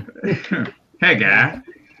jobs. Hey, guy.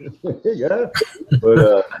 Hey, guy.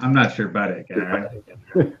 But I'm not sure about it, guy.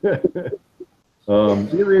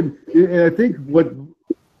 And I think what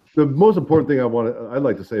the most important thing I'd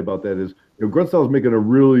like to say about that is, Grunt Style is making a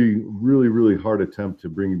really, really, really hard attempt to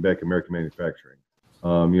bring back American manufacturing.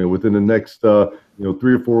 Within the next 3 or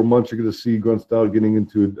 4 months, you're going to see Grunt Style getting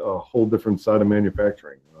into a whole different side of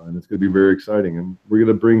manufacturing, and it's going to be very exciting. And we're going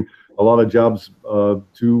to bring a lot of jobs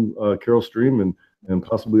to Carroll Stream and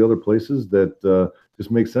possibly other places that just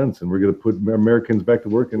make sense. And we're going to put Americans back to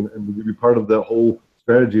work, and we're going to be part of that whole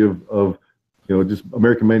strategy of just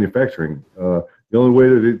American manufacturing. The only way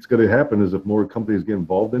that it's going to happen is if more companies get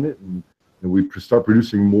involved in it, and we start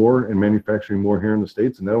producing more and manufacturing more here in the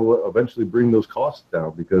States, and that will eventually bring those costs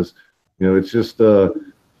down, because it's just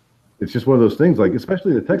one of those things, like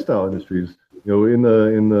especially the textile industries. In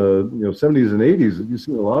the 70s and 80s, you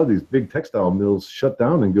see a lot of these big textile mills shut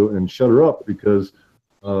down and shutter up because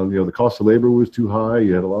the cost of labor was too high.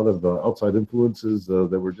 You had a lot of outside influences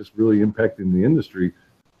that were just really impacting the industry.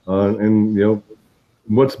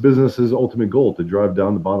 What's business's ultimate goal? To drive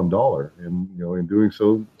down the bottom dollar, and in doing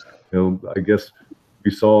so, I guess we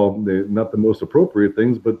saw not the most appropriate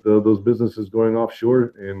things, but those businesses going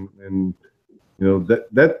offshore, and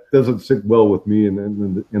that doesn't sit well with me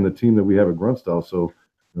and the team that we have at Grunt Style. So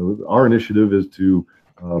our initiative is to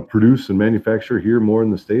produce and manufacture here more in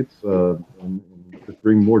the States, and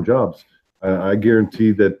bring more jobs. I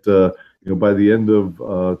guarantee that by the end of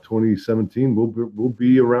 2017, we'll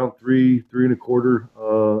be around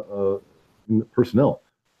 3.25 personnel,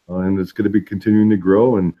 and it's going to be continuing to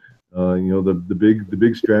grow. And the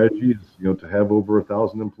big strategy is to have over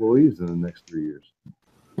 1,000 employees in the next 3 years.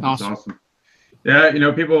 Awesome. Yeah,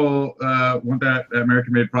 people want that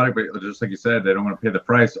American-made product, but just like you said, they don't want to pay the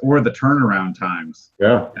price or the turnaround times.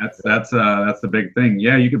 Yeah, that's the big thing.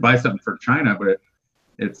 Yeah, you could buy something for China, but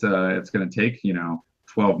it's going to take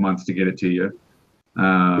 12 months to get it to you.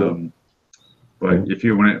 But if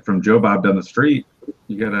you want it from Joe Bob down the street,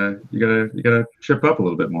 you gotta chip up a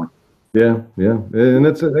little bit more. Yeah, and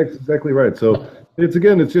that's exactly right. So it's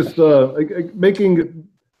just making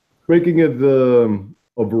it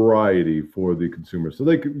a variety for the consumer, so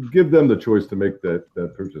they could give them the choice to make that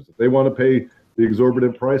purchase. If they want to pay the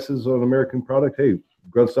exorbitant prices on American product, hey,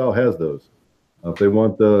 Grunt Style has those. If they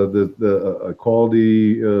want the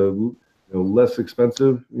quality, less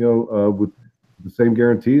expensive, with the same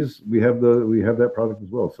guarantees, we have that product as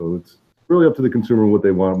well. So it's really up to the consumer what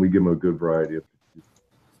they want. We give them a good variety of.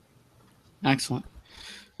 Excellent.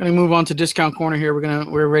 We're gonna move on to Discount Corner here.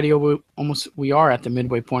 We're ready. We are at the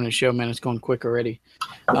midway point of the show, man. It's going quick already.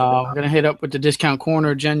 We're gonna hit up with the Discount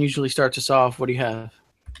Corner. Jen usually starts us off. What do you have?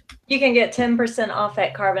 You can get 10% off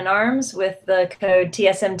at Carbon Arms with the code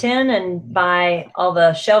TSM10 and buy all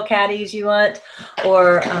the shell caddies you want,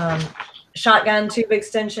 or shotgun tube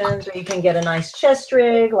extensions, or you can get a nice chest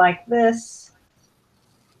rig like this.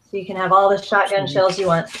 So you can have all the shotgun shells you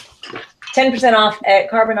want. 10% off at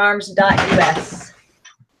carbonarms.us.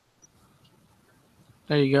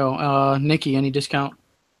 There you go. Nikki, any discount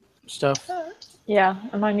stuff? Yeah.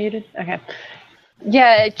 Am I muted? Okay.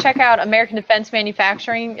 Yeah, check out American Defense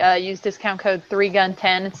Manufacturing. Use discount code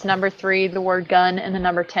 3GUN10. It's number 3, the word gun, and the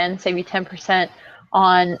number 10. Save you 10%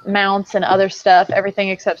 on mounts and other stuff, everything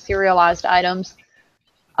except serialized items.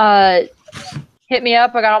 Hit me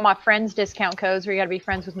up. I got all my friends' discount codes where you got to be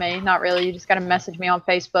friends with me. Not really. You just got to message me on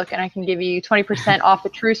Facebook, and I can give you 20% off the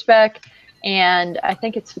True Spec, and I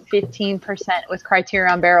think it's 15% with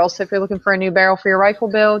Criterion barrels. So if you're looking for a new barrel for your rifle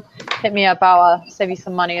build, hit me up. I'll save you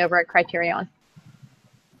some money over at Criterion.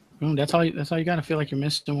 That's all you got to feel like you're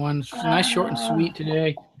missing one. It's nice, short, and sweet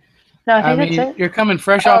today. No, I think that's it. You're coming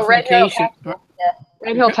fresh off vacation. Yeah.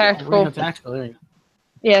 Red Hill Tactical. Red Hill Tactical, there you go.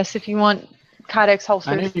 Yes, if you want Kydex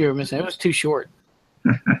holsters. I knew you were missing. It was too short.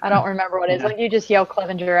 I don't remember what it is. Like, you just yell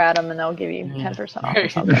Clevenger at them, and they'll give you 10% off or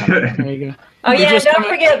something. There you go. Oh, yeah, don't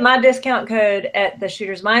forget my discount code at the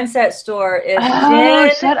Shooter's Mindset store is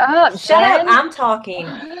Jen. Shut up, Shut up, I'm talking.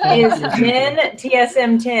 Is Jen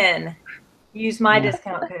TSM10. Use my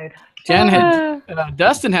discount code. Jen had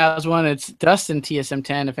Dustin has one. It's Dustin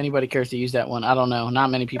TSM10. If anybody cares to use that one, I don't know. Not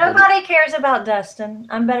many people. Nobody cares about Dustin.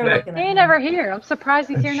 I'm better looking. He ain't never here. I'm surprised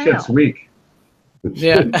he's here now. Shit's weak.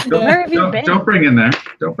 Yeah. Where have you been? Don't bring in there.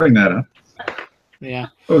 Don't bring that up. Yeah.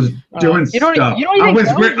 I was doing stuff.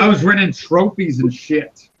 I was winning trophies and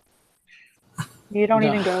shit. You don't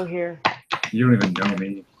even go here. You don't even know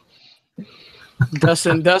me.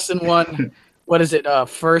 Dustin won. What is it?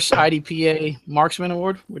 First IDPA Marksman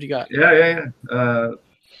Award? What do you got? Yeah. The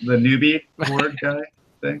newbie award guy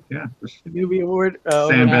thing. Yeah. The newbie award.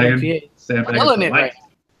 Sandbagging. Killing it, right?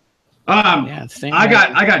 I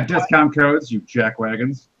got discount codes, you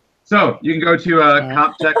jackwagons. So you can go to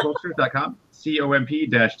comptechholsters.com,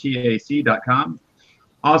 comp-tac.com.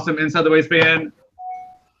 Awesome inside the waistband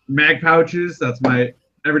mag pouches. That's my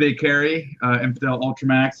everyday carry. Infidel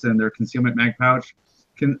Ultramax and their concealment mag pouch.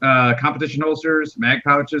 Competition holsters, mag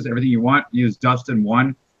pouches, everything you want. Use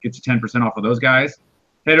Dustin1. Get you 10% off of those guys.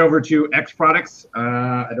 Head over to X Products.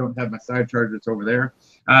 I don't have my side charger. It's over there.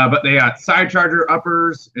 But they got side charger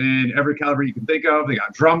uppers in every caliber you can think of. They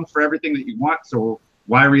got drums for everything that you want. So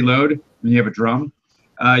why reload when you have a drum?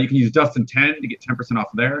 You can use Dustin10 to get 10%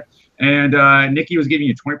 off of there. And Nikki was giving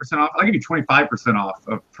you 20% off. I'll give you 25% off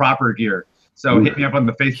of proper gear. So hit me up on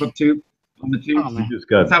the Facebook tube. On the tubes. You just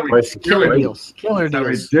got That's how we do Killer it. deals. Killer That's how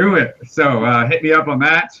we deals. do it. So hit me up on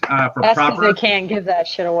that for That's proper. because they can't give that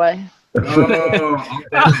shit away. Oh,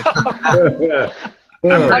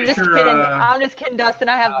 I'm just kidding. I'm just kidding, Dustin.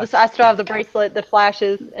 I still have the bracelet that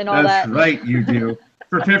flashes and all That's that. right, you do.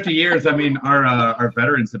 For 50 years, I mean, our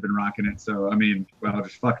veterans have been rocking it. So I mean, well,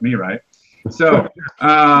 just fuck me, right? So,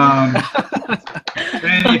 and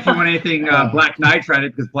if you want anything black nitride,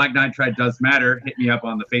 because black nitride does matter, hit me up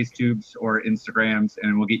on the FaceTubes or Instagrams,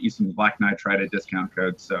 and we'll get you some black nitride discount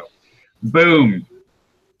codes. So, boom.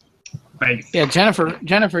 Thanks. Yeah,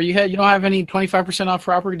 Jennifer, you don't have any 25% off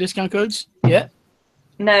property discount codes yet?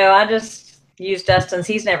 No, I just use Dustin's.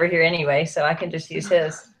 He's never here anyway, so I can just use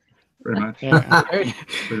his. Pretty much. Yeah.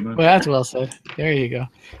 Pretty much. Well, that's well said. There you go.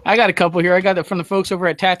 I got a couple here. I got it from the folks over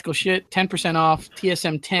at Tactical Shit. 10% off.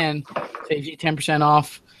 TSM10 saves you 10%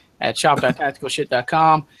 off at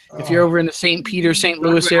shop.tacticalshit.com. If you're over in the St. Peter, St.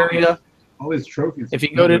 Louis area, all these trophies. if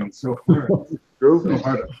you go to, so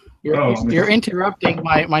hard. you're interrupting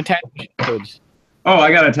my tactical shit codes. Oh,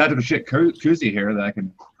 I got a tactical shit koozie here that I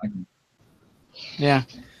can. Yeah.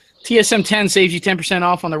 TSM10 saves you 10%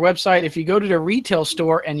 off on their website. If you go to their retail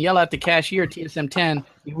store and yell at the cashier TSM10,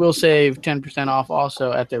 you will save 10% off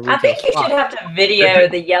also at their retail store. I think you should have to video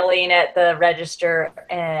the yelling at the register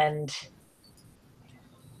and.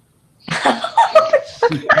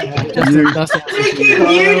 Nikki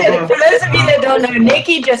muted. For those of you that don't know,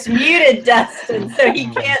 Nikki just muted Dustin, so he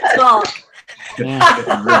can't talk.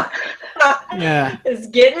 Yeah. It's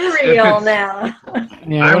getting real now.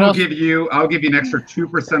 Yeah. I What will else? I'll give you an extra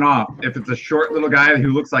 2% off if it's a short little guy who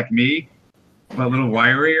looks like me, but a little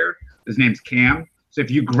wirier. His name's Cam. So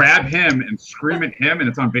if you grab him and scream at him and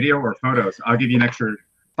it's on video or photos, I'll give you an extra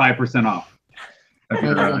 5% off of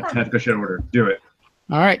your tactical shit order. Do it.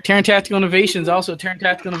 All right. Taran Tactical Innovations. Also,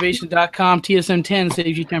 TaranTacticalInnovations.com. TSM10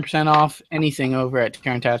 saves you 10% off anything over at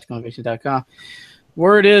TaranTacticalInnovations.com.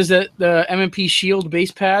 Word is that the M&P Shield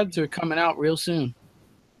base pads are coming out real soon.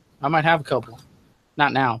 I might have a couple.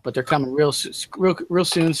 Not now, but they're coming real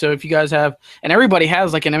soon. So if you guys have, and everybody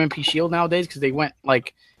has like an M&P Shield nowadays because they went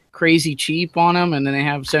like crazy cheap on them, and then they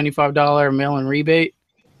have $75 mail-in rebate.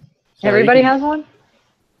 So Everybody has one?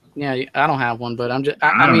 Yeah, I don't have one, but I'm just. I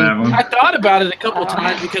I mean, don't have one. I thought about it a couple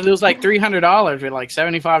times because it was like $300 with like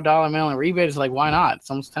 $75 mail-in rebate. It's like, why not? It's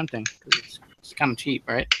almost tempting. It's kind of cheap,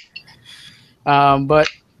 right? But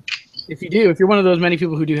if you're one of those many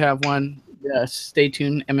people who do have one, stay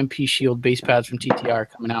tuned. M&P Shield base pads from TTR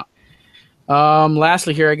coming out.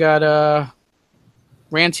 Lastly, here I got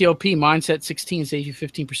Rand CLP Mindset 16 saves you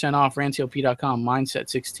 15% off. RandCLP.com Mindset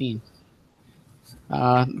 16.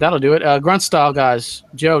 That'll do it. Grunt style guys.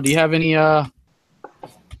 Joe, do you have any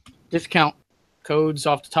discount codes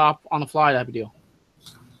off the top on the fly type of deal?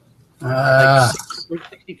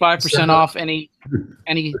 65% off any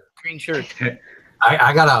green shirt.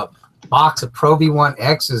 I got a box of Pro V1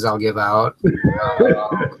 X's I'll give out.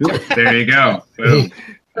 There you go. Boom.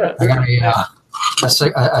 I got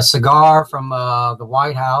a cigar from the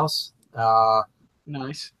White House.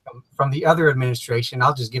 Nice. From the other administration.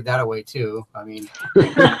 I'll just give that away too. I mean,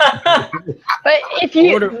 But if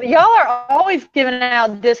y'all are always giving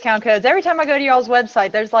out discount codes. Every time I go to y'all's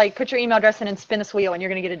website, there's like, put your email address in and spin this wheel, and you're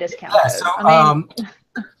going to get a discount yeah, code. so, I mean,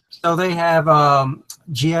 so they have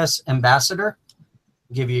GS Ambassador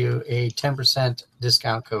give you a 10%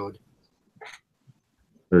 discount code.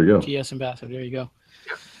 There you go. GS Ambassador. There you go.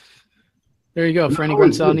 There you go. For any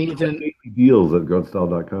Grunt style needs. And Deals at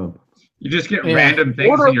gruntstyle.com. You just get random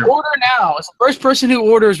things order in your. Order now. It's the first person who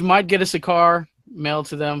orders might get us a car mailed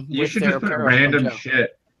to them. You with should their just put apparel. random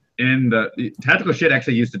shit in the tactical shit.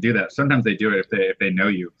 Actually, used to do that. Sometimes they do it if they know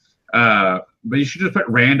you. But you should just put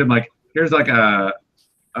random, like, here's like a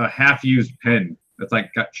half-used pen that's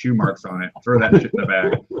like got chew marks on it. Throw that shit in the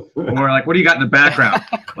bag. Or like, what do you got in the background?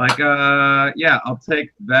 Like, yeah, I'll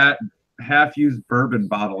take that half-used bourbon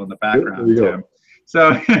bottle in the background, There you go. Tim.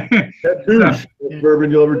 So, Best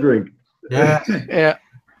bourbon you'll ever drink. Yeah. Yeah.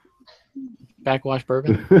 Backwash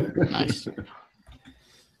bourbon. Nice.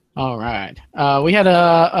 All right. We had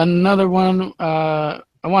another one. I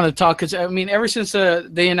wanted to talk because, I mean, ever since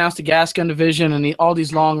they announced the gas gun division and all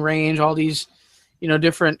these long range, all these,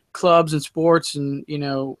 different clubs and sports and,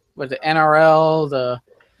 with the NRL,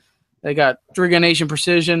 they got Three Gun Nation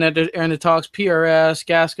Precision that are in the talks, PRS,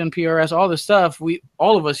 gas gun PRS, all this stuff.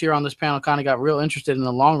 All of us here on this panel kind of got real interested in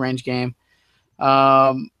the long range game.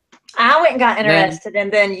 I went and got interested, and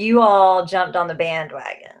then you all jumped on the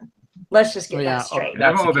bandwagon. Let's just get that straight.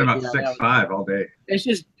 I've only been about 6'5" all day. It's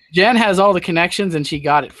just Jen has all the connections, and she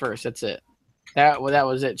got it first. That's it. That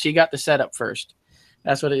was it. She got the setup first.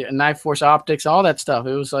 That's what Knife Force optics, all that stuff.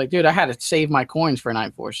 It was like, dude, I had to save my coins for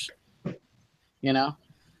Knife Force.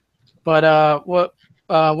 But what?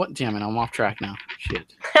 Damn it, I'm off track now.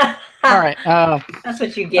 Shit. All right. That's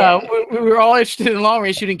what you get. We were all interested in long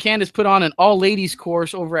range shooting. Candace put on an all ladies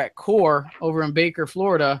course over at Core over in Baker,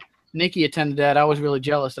 Florida. Nikki attended that. I was really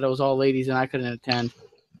jealous that it was all ladies and I couldn't attend.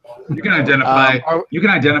 You can identify. You can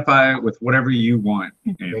identify with whatever you want,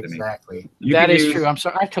 Anthony. Exactly. That is true. I'm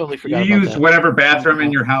sorry. I totally forgot. You about use that. whatever bathroom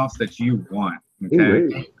in your house that you want.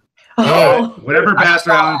 Okay. Oh. Whatever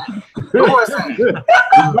bathroom. Who was that?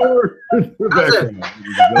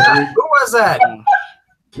 Who was that?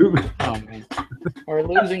 Oh man, we're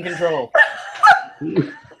losing control.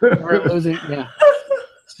 We're losing. Yeah.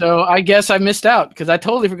 So I guess I missed out because I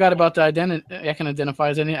totally forgot about the identity. I can identify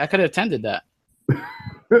as any. I could have attended that.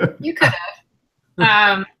 You could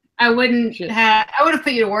have. I wouldn't have. I would have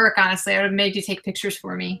put you to work. Honestly, I would have made you take pictures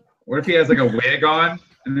for me. What if he has like a wig on?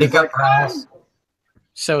 And he's like,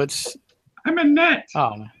 So it's. I'm a net.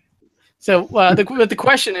 Oh man. So the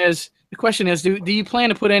question is, do you plan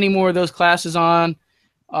to put any more of those classes on,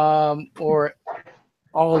 or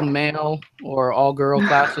all male or all girl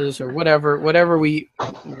classes or whatever it is?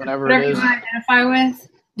 You want to identify with.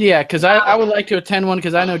 Yeah, because I would like to attend one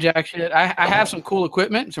because I know jack shit. I have some cool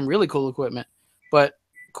equipment, some really cool equipment, but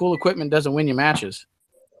cool equipment doesn't win you matches.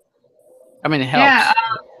 I mean, it helps. Yeah,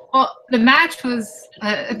 Well, the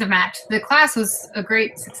class was a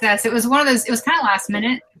great success. It was one of those. It was kind of last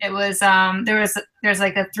minute. It was there's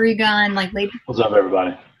like a 3-gun like lady. What's up,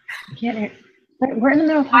 everybody? We're in the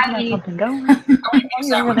middle of talking about something.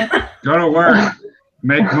 Go to work,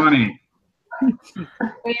 make money.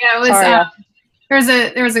 Yeah, it was. Sorry,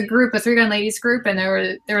 There was a group, a 3-gun ladies group, and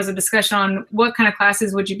there was a discussion on what kind of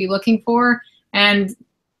classes would you be looking for, and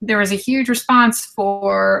there was a huge response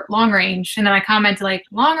for long range, and then I commented like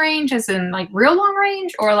long range as in like real long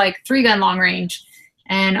range or like 3-gun long range,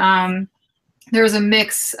 and there was a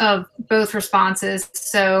mix of both responses.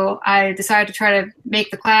 So I decided to try to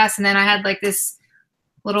make the class, and then I had like this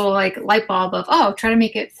little like light bulb of try to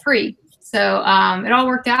make it free. So it all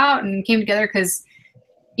worked out and came together because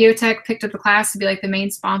EOTech picked up the class to be like the main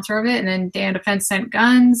sponsor of it, and then Dan Defense sent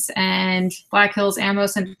guns, and Black Hills Ammo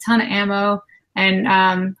sent a ton of ammo,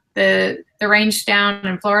 and the range down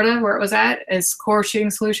in Florida where it was at is Core Shooting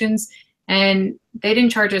Solutions, and they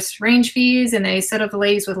didn't charge us range fees, and they set up the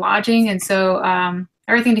ladies with lodging, and so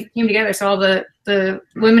everything came together. So all the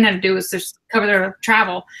women had to do was just cover their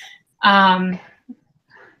travel.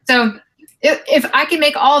 So if I can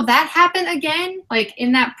make all of that happen again, like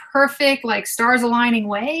in that perfect, like stars aligning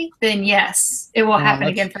way, then yes, it will happen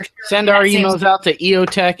again for sure. Send our emails out to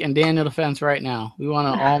EOTech and Daniel Defense right now. We want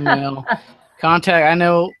an all mail contact. I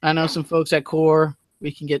know some folks at Core.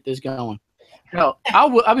 We can get this going. No,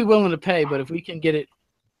 I'll be willing to pay, but if we can get it,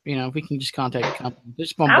 if we can just contact the company,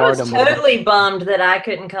 just bombard them. I was totally bummed that I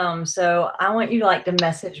couldn't come, so I want you to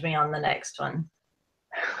message me on the next one.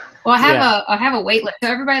 Well, I have a wait list. So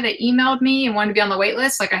everybody that emailed me and wanted to be on the wait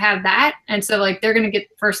list, like I have that, and so like they're gonna get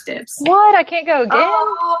first dibs. What? I can't go again?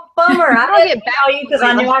 Oh, bummer! I didn't tell you because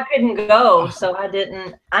I knew I couldn't go, so I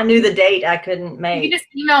didn't. I knew the date I couldn't make. You can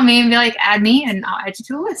just email me and be like, add me, and I'll add you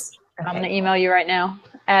to a list. Okay. I'm gonna email you right now.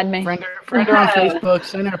 Add me. Friend her on Facebook.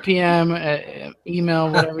 Send her a PM,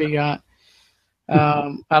 email, whatever you got.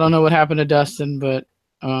 I don't know what happened to Dustin, but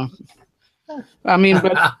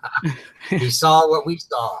he saw what we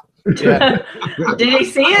saw. Yeah. Did he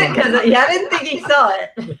see it? Because I didn't think he saw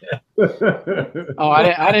it. Oh,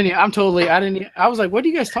 I didn't. I was like, what are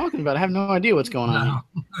you guys talking about? I have no idea what's going on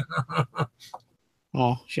here.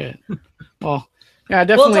 Oh shit. Well, yeah,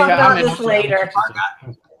 definitely. We'll talk about this later.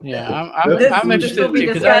 Yeah, I'm interested. This will be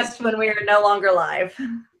discussed when we are no longer live.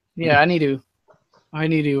 Yeah, I need to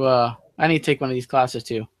take one of these classes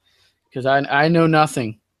too, because I know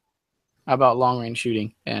nothing about long range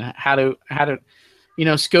shooting and how to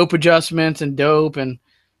scope adjustments and dope, and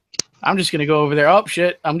I'm just gonna go over there. Oh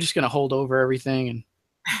shit! I'm just gonna hold over everything and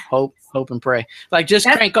hope and pray. Like just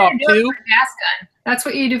crank off 2. Gas gun. That's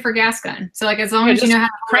what you do for gas gun. So like as long as you know how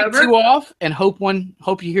to crank 2 off and hope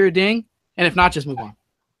you hear a ding, and if not, just move on.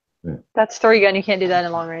 Yeah. That's 3-gun. You can't do that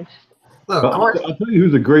in long range. Look, I'll tell you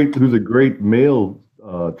who's a great male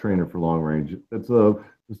trainer for long range. That's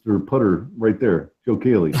Mr. Putter right there, Joe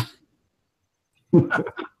Cayley.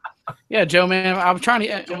 Yeah, Joe, man, we're trying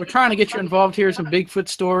to get you involved here. Some Bigfoot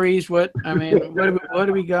stories. What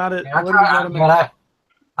do we got?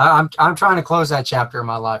 I'm trying to close that chapter in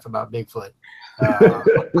my life about Bigfoot.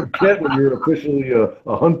 When you're officially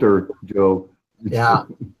a hunter, Joe. Yeah.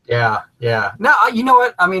 No, you know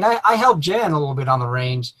what? I mean, I helped Jen a little bit on the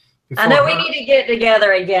range. I know we need to get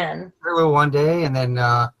together again. A little one day, and then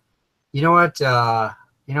you know what?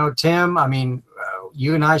 Tim. I mean,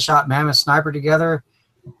 you and I shot Mammoth Sniper together.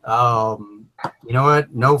 You know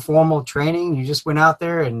what? No formal training. You just went out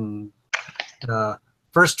there, and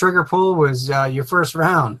first trigger pull was your first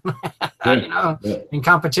round. In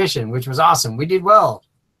competition, which was awesome. We did well.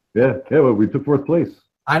 Yeah, well, we took 4th place.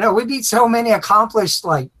 I know we beat so many accomplished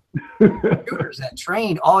shooters that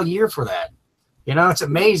trained all year for that. It's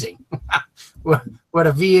amazing what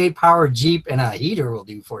a V8 powered Jeep and a heater will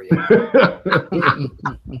do for you.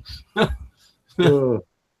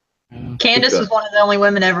 Candace was one of the only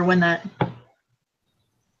women to ever win that.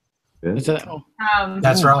 Yeah.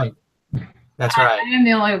 That's right. That's right. I am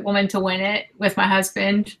the only woman to win it with my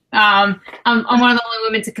husband. I'm one of the only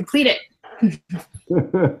women to complete it.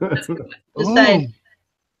 Just saying.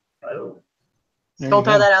 Don't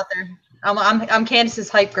throw that out there. I'm Candace's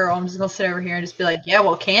hype girl. I'm just gonna sit over here and just be like, yeah,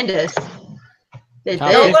 well, Candace did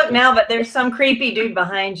this. Don't look now, but there's some creepy dude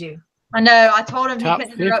behind you. I know. I told him he Top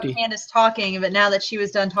couldn't interrupt 50. Candace talking, but now that she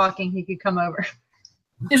was done talking, he could come over.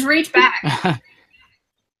 Just reach back.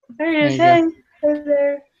 There you go.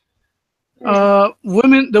 there.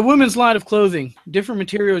 The women's line of clothing, different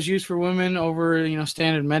materials used for women over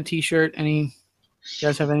standard men t-shirt. You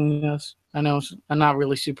guys have anything else? I know I'm not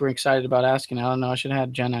really super excited about asking. I don't know. I should have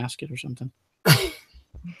had Jen ask it or something.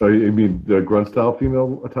 Oh, you mean the grunt style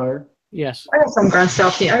female attire? Yes. I got some Grunt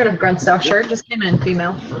style. I got a Grunt style shirt. Just came in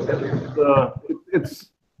female.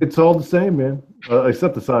 It's all the same, man.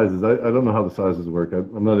 Except the sizes. I don't know how the sizes work.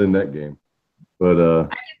 I'm not in that game. But I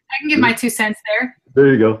can give my 2 cents there.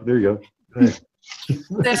 there you go. There you go. Hey.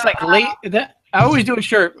 It's like late. That I always do a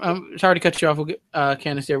shirt. Sorry to cut you off,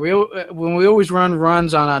 Candace. There, when we always run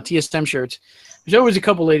runs on TSM shirts, there's always a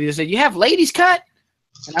couple ladies that say, "You have ladies cut,"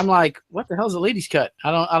 and I'm like, "What the hell's a ladies cut?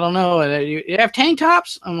 I don't know." And you have tank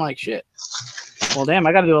tops? I'm like, "Shit." Well, damn,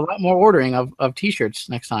 I got to do a lot more ordering of t-shirts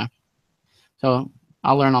next time. So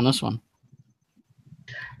I'll learn on this one.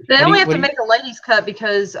 They only have to make a ladies cut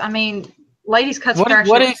because I mean, ladies cuts. What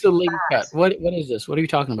is the ladies cut? What is this? What are you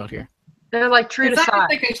talking about here? They're like true to size.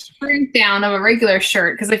 It's like a shrink down of a regular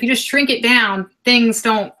shirt because if you just shrink it down, things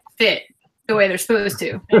don't fit the way they're supposed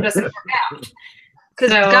to. It doesn't work out.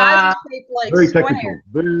 Because guys are shaped like very square. technical.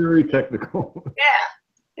 Very technical.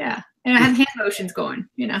 Yeah. And I have hand motions going,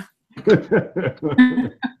 you know.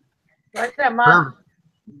 Like that, Mom.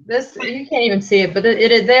 This you can't even see it, but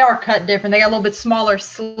they are cut different. They got a little bit smaller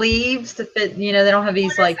sleeves to fit. You know, they don't have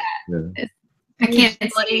these like. Yeah. I can't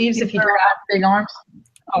sleeves if you don't have big arms.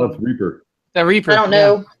 That's Reaper. The Reaper. I don't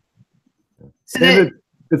know. Yeah. So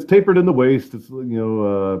it's tapered in the waist. It's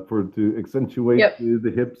to accentuate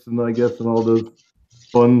the hips and I guess and all those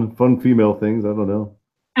fun female things. I don't know.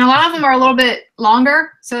 And a lot of them are a little bit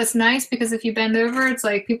longer, so it's nice because if you bend over, it's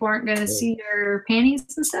like people aren't going to see your panties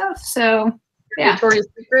and stuff. So yeah, Victoria's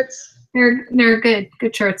Secrets. They're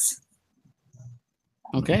good shirts.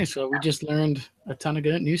 Okay, so we just learned a ton of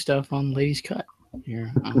good new stuff on Ladies Cut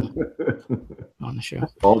here on the show.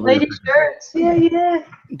 Ladies shirts, yeah.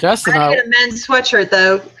 Justin, I had to get a men's sweatshirt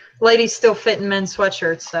though. Ladies still fit in men's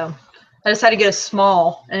sweatshirts, so I just had to get a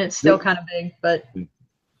small, and it's still kind of big, but.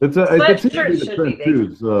 It's a trend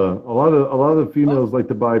too. A lot of females like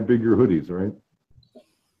to buy bigger hoodies, right?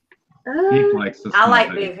 I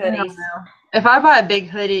like big hoodies. If I buy a big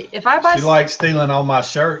hoodie, she likes stealing all my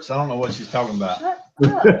shirts. I don't know what she's talking about.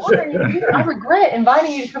 What are you doing? I regret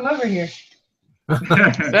inviting you to come over here.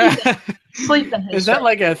 Sleep in his Is that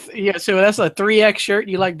like so that's a 3X shirt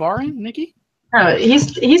you like borrowing, Nikki? No,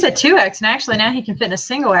 he's a 2X, and actually now he can fit in a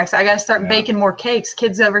single X. I got to start baking more cakes.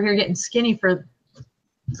 Kids over here getting skinny for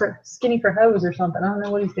hose or something. I don't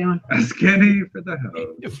know what he's doing. Skinny for the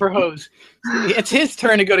hose. For hose. It's his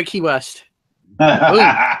turn to go to Key West.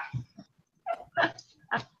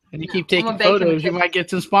 And you keep taking photos, you might get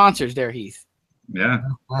some sponsors there, Heath. Yeah.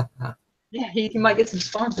 Yeah, Heath, you might get some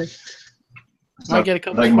sponsors. Might get a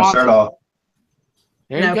couple sponsors. My shirt off.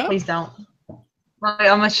 There you go. Please don't.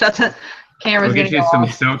 I'm gonna shut the camera's We'll gonna get you go some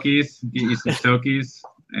off. silkies. Get you some silkies,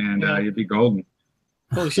 and you'll be golden.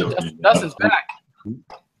 Holy shit, Dustin's back.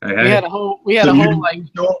 Hey. We had a whole like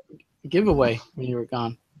giveaway when you were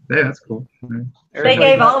gone. Yeah, that's cool. They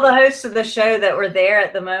gave all the hosts of the show that were there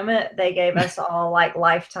at the moment. They gave us all like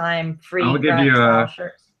lifetime free. I'll give you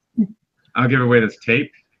shirts. I'll give away this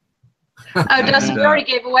tape. Oh, Dustin, you already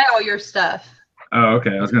gave away all your stuff. Oh,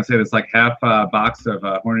 okay. I was gonna say this like half box of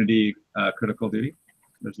Hornady Critical Duty.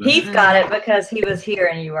 Heath got it because he was here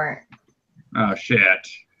and you weren't. Oh shit.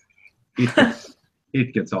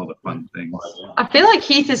 Heath gets all the fun things. I feel like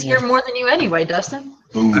Heath is here more than you anyway, Dustin.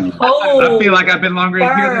 I feel like I've been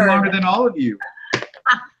here longer than all of you.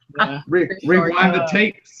 Yeah. Rewind the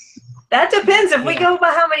tapes. That depends if we go by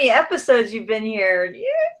how many episodes you've been here. Yeah.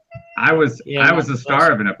 I was the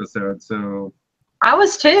star of an episode, so I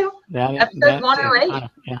was too. Episode 108.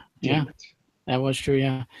 Yeah. That was true,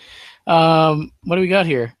 yeah. What do we got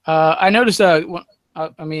here? I noticed when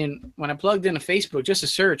I plugged into Facebook just to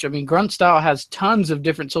search, Grunt Style has tons of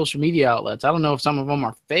different social media outlets. I don't know if some of them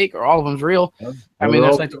are fake or all of them's real.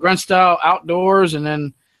 There's like the Grunt Style Outdoors, and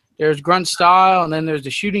then there's Grunt Style, and then there's the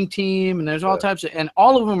shooting team, and there's all types of, and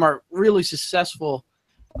all of them are really successful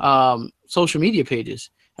social media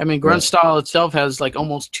pages. Grunt Style itself has like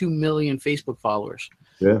almost 2 million Facebook followers.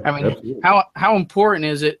 Yeah. How important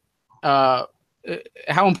is it? How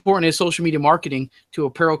important is social media marketing to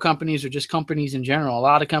apparel companies or just companies in general? A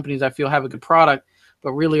lot of companies I feel have a good product,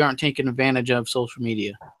 but really aren't taking advantage of social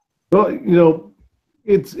media. Well,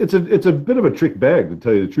 it's a bit of a trick bag, to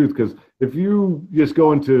tell you the truth, because if you just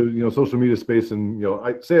go into social media space and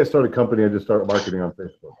I start a company, I just start marketing on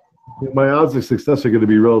Facebook. My odds of success are going to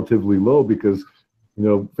be relatively low because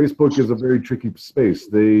Facebook is a very tricky space.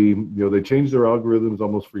 They change their algorithms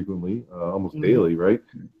almost frequently, almost daily, right?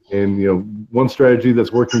 And one strategy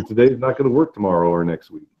that's working today is not going to work tomorrow or next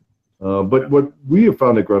week. But what we have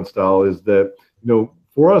found at Grunt Style is that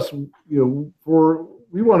for us,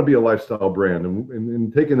 we want to be a lifestyle brand,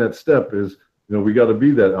 and taking that step is we got to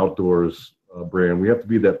be that outdoors brand. We have to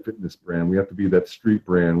be that fitness brand. We have to be that street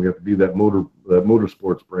brand. We have to be that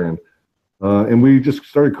motorsports brand. And we just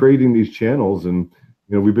started creating these channels, and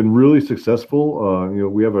we've been really successful.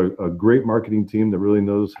 We have a great marketing team that really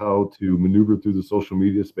knows how to maneuver through the social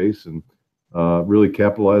media space and really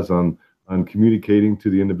capitalize on communicating to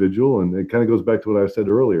the individual. And it kind of goes back to what I said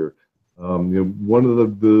earlier. One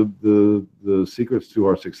of the secrets to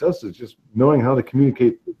our success is just knowing how to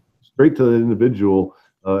communicate straight to the individual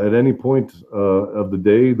at any point of the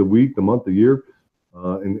day, the week, the month, the year,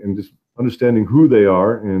 and just understanding who they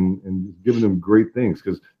are and giving them great things.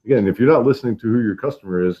 Because again, if you're not listening to who your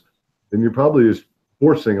customer is, then you're probably just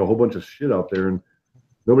forcing a whole bunch of shit out there, and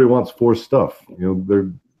nobody wants forced stuff.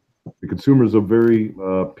 The consumer's a very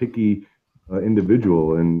picky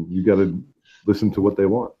individual, and you got to listen to what they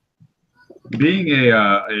want. Being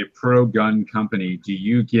a pro gun company, do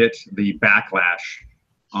you get the backlash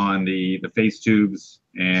on the face tubes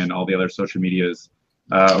and all the other social medias,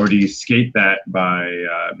 or do you skate that by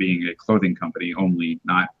being a clothing company only,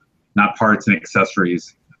 not parts and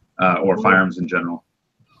accessories or firearms in general?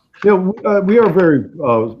 We are very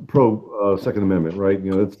pro Second Amendment, right?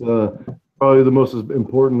 It's probably the most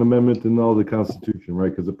important amendment in all the Constitution, right?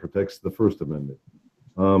 Because it protects the First Amendment.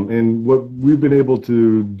 And what we've been able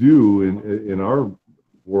to do in our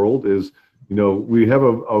world is, we have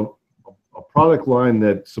a product line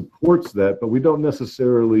that supports that, but we don't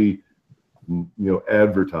necessarily,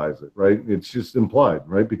 advertise it, right? It's just implied,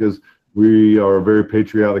 right? Because we are a very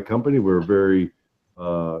patriotic company. We're very,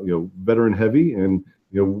 veteran heavy. And,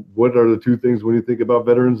 what are the two things when you think about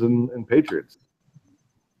veterans and patriots?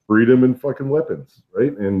 Freedom and fucking weapons,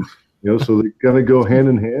 right? And, so they kind of go hand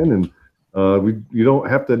in hand. And you don't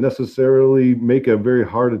have to necessarily make a very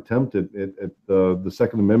hard attempt at the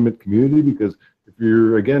Second Amendment community, because if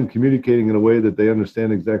you're, again, communicating in a way that they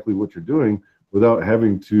understand exactly what you're doing without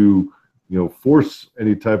having to, force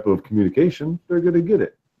any type of communication, they're going to get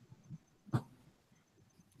it.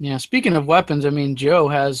 Yeah. Speaking of weapons, I mean, Joe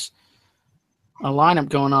has a lineup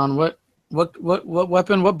going on. What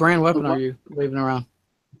weapon? What brand weapon are you waving around,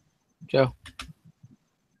 Joe?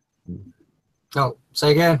 Oh,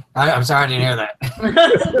 say again? I'm sorry, I didn't hear that.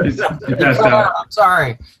 I'm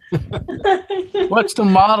sorry. What's the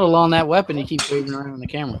model on that weapon you keep waving around on the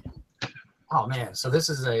camera? Oh man, so this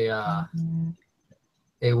is a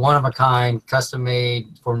one-of-a-kind,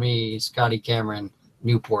 custom-made for me, Scotty Cameron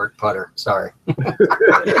Newport putter. Sorry. Joe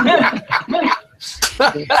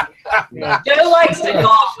likes to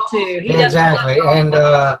golf too. Exactly, and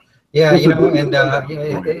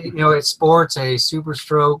it sports a Super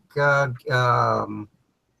Stroke,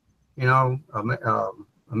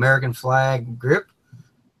 American flag grip,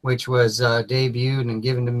 which was debuted and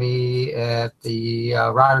given to me at the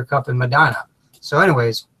Ryder Cup in Medina. So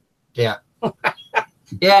anyways, yeah.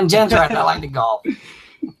 Yeah, and Jen's right. I like to golf.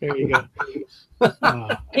 There you go.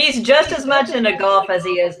 He's just as much into golf as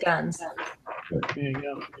he is guns. There you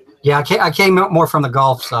go. Yeah, I came more from the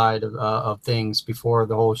golf side of things before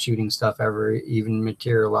the whole shooting stuff ever even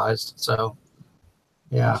materialized. So,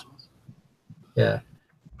 yeah.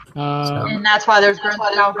 And that's why there's Grunt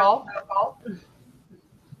golf.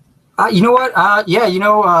 You know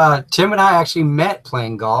what? Tim and I actually met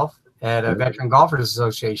playing golf at a Veteran Golfers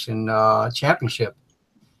Association championship,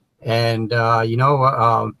 and that's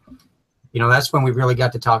when we really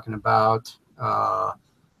got to talking about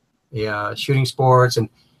shooting sports, and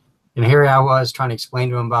here I was trying to explain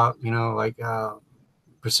to him about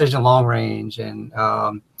precision long range, and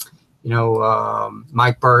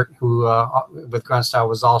Mike Burt, who with Grunt Style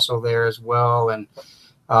was also there as well, and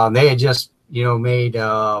they had just made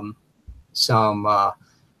some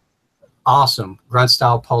awesome Grunt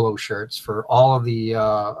Style polo shirts for all of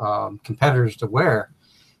the competitors to wear.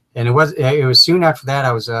 And it was soon after that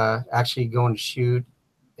I was actually going to shoot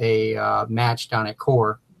a match down at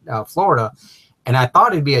Core, Florida, and I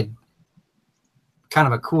thought it'd be a kind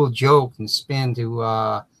of a cool joke and spin to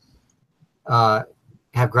have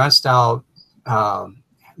Grunt Style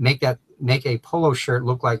make a polo shirt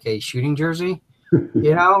look like a shooting jersey,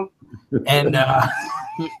 and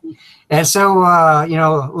and so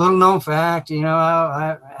little known fact,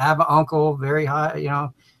 I have an uncle very high,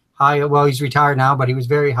 well, he's retired now, but he was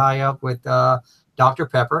very high up with Dr.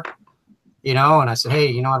 Pepper, and I said,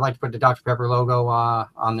 hey, I'd like to put the Dr. Pepper logo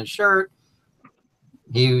on the shirt.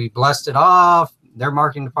 He blessed it off. Their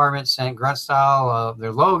marketing department sent Grunt Style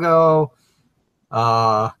their logo,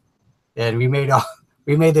 and we made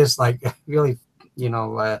this like really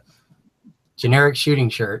generic shooting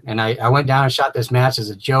shirt. And I went down and shot this match as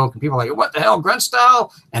a joke, and people were like, what the hell, Grunt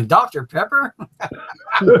Style and Dr. Pepper?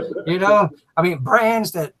 I mean,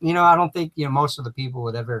 brands that I don't think most of the people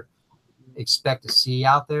would ever expect to see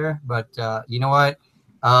out there. But you know what?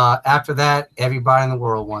 After that, everybody in the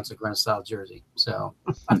world wants a Grunt style jersey. So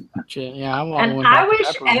yeah, I want And one. I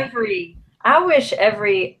Dr. wish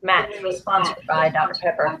every match was sponsored by Dr.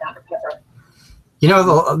 Pepper. you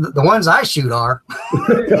know the ones I shoot are.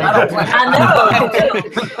 I know.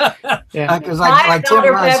 Yeah. Because Diet Tim Dr.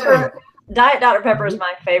 and I said, Pepper. Diet Dr. Pepper is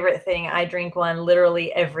my favorite thing. I drink one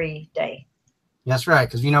literally every day. that's right.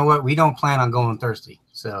 Because you know what? We don't plan on going thirsty.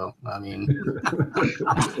 So I mean,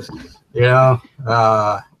 yeah.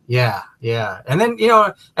 And then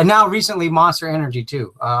and now recently Monster Energy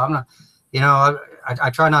too. I'm not, I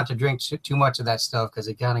try not to drink too much of that stuff because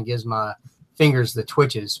it kind of gives my fingers the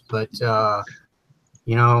twitches. But Dr.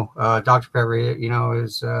 Pepper,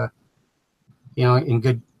 is in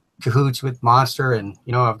good cahoots with Monster, and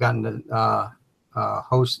I've gotten to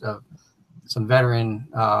host of some veteran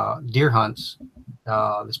deer hunts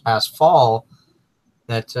this past fall.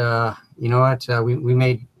 That we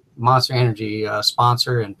made Monster Energy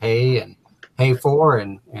sponsor and pay for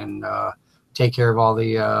and take care of all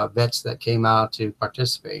the vets that came out to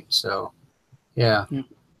participate. So yeah.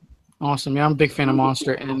 Awesome. Yeah, I'm a big fan of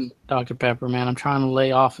Monster and Dr. Pepper, man. I'm trying to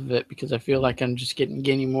lay off of it because I feel like I'm just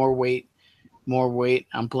gaining more weight.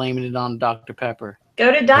 I'm blaming it on Dr. Pepper.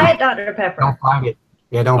 Go to Diet Dr. Pepper. Don't fight it.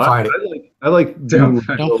 Yeah, don't fight it. I like doing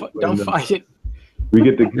Don't fight it. We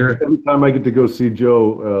get to every time I get to go see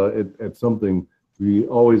Joe at something, we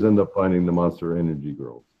always end up finding the Monster Energy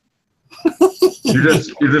girls. You're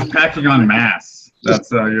just packing on mass.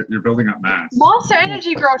 That's you're building up mass. Monster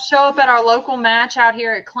Energy girls show up at our local match out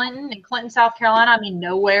here at Clinton, South Carolina. I mean,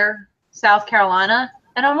 nowhere, South Carolina.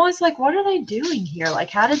 And I'm always like, what are they doing here? Like,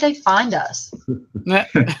 how did they find us? Yeah.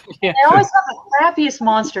 They always have the crappiest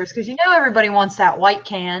monsters because everybody wants that white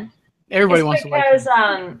can. Everybody It's wants because,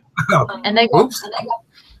 to And they Oops.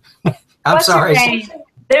 I'm what's her sorry. name?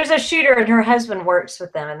 There's a shooter and her husband works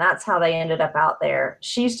with them, and that's how they ended up out there.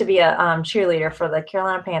 She used to be a cheerleader for the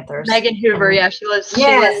Carolina Panthers. Megan Hoover, yeah, she lives.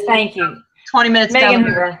 Yes, thank you. 20 minutes Megan down the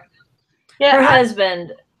road. Hoover. Yeah, Her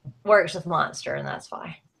husband works with Monster, and that's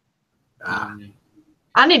why.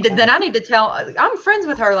 I need to tell. I'm friends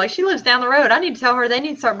with her. Like, she lives down the road. I need to tell her they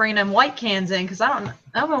need to start bringing them white cans in because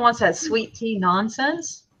no one wants that sweet tea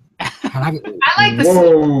nonsense. I like the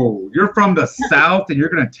Whoa, you're from the South and you're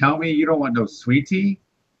gonna tell me you don't want no sweet tea?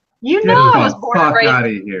 Get I was born and raised. out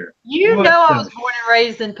of here. I was born and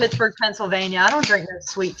raised in Pittsburgh, Pennsylvania. I don't drink no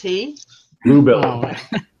sweet tea. Bluebell. Oh,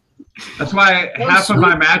 That's why half of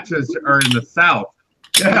my matches are in the South.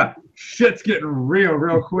 Yeah, shit's getting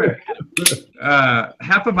real quick.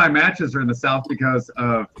 Half of my matches are in the South because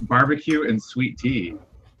of barbecue and sweet tea.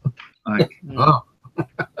 Like,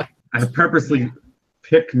 I purposely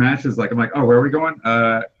pick matches. Like, I'm like, oh, where are we going?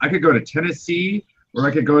 I could go to Tennessee or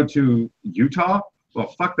I could go to Utah. Well,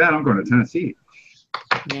 fuck that. I'm going to Tennessee.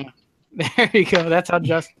 yeah. There you go. That's how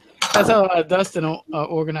Dustin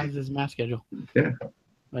organizes his match schedule. Yeah.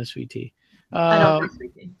 By sweet tea. I don't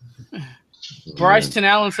drink sweet tea. Bryson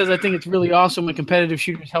Allen says, I think it's really awesome when competitive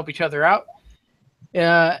shooters help each other out.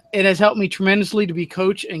 It has helped me tremendously to be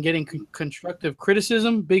coach and getting constructive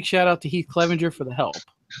criticism. Big shout out to Heath Clevenger for the help.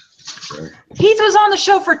 Heath was on the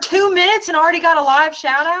show for 2 minutes and already got a live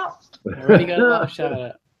shout out. Already got a lot of shout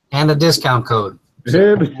out. And a discount code.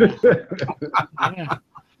 Yeah.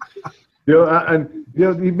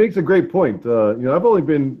 He makes a great point. I've only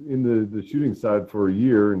been in the shooting side for a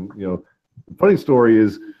year, and the funny story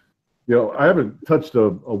is, I haven't touched a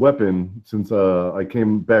weapon since I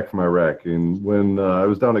came back from Iraq. And when I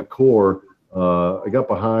was down at Corps, I got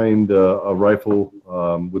behind a rifle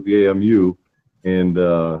with the AMU, and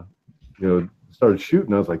started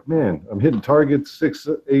shooting. I was like, man, I'm hitting targets 6,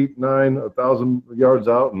 8, 9, 1,000 yards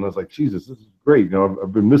out, and I was like, Jesus, this is great.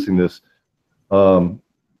 I've been missing this. And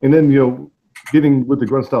then getting with the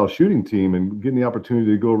Grunt style shooting team and getting the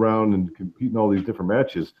opportunity to go around and compete in all these different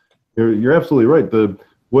matches. You're absolutely right.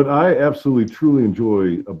 What I absolutely truly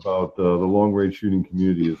enjoy about the long range shooting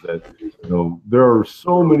community is that there are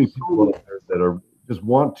so many people out there that just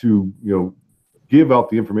want to give out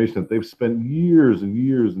the information that they've spent years and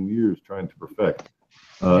years and years trying to perfect.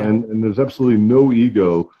 And there's absolutely no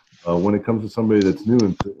ego when it comes to somebody that's new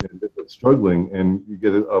and that's struggling, and you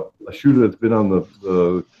get a shooter that's been on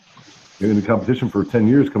in the competition for 10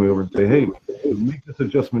 years coming over and say, hey, make this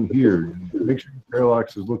adjustment here. Make sure your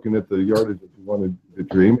parallax is looking at the yardage that you want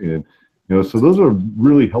that you're aiming in. So those are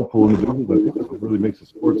really helpful individuals. I think that's what really makes the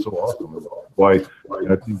sport so awesome. That's why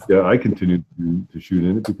I think I continue to shoot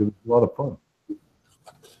in it, because it's a lot of fun.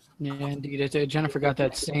 Yeah, indeed. Jennifer got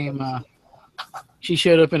that same. She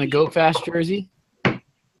showed up in a Go Fast jersey,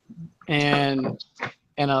 and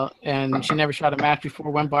and she never shot a match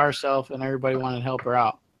before. Went by herself, and everybody wanted to help her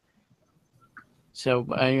out. So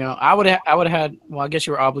I would have had. Well, I guess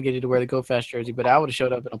you were obligated to wear the Go Fast jersey, but I would have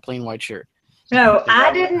showed up in a plain white shirt. No,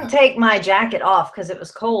 I didn't take my jacket off because it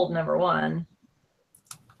was cold. Number one.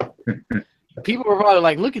 People were probably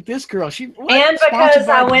like, "Look at this girl! And because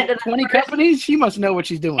I went to 20 companies, she must know what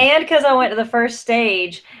she's doing." And because I went to the first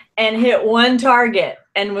stage and hit one target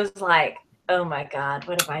and was like, "Oh my God,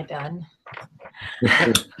 what have I done?"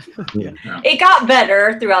 It got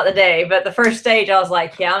better throughout the day, but the first stage, I was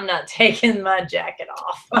like, "Yeah, I'm not taking my jacket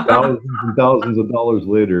off." Thousands and thousands of dollars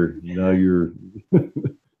later, now you're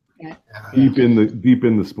deep in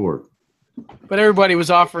the sport. But everybody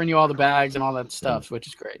was offering you all the bags and all that stuff, which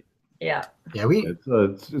is great. Yeah. Yeah, it's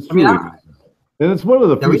really amazing. And it's one of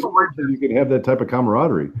the few sports that you can have that type of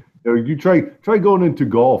camaraderie. You try going into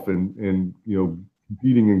golf and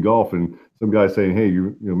competing in golf, and some guy saying, "Hey,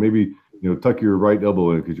 maybe tuck your right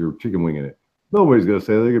elbow in because you're chicken winging it." Nobody's gonna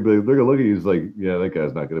say. They're gonna look at you like, "Yeah, that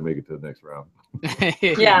guy's not gonna make it to the next round."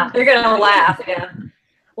 Yeah, they're gonna laugh. Yeah.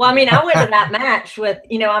 Well, I mean, I went to that match with,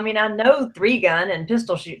 I know 3-gun and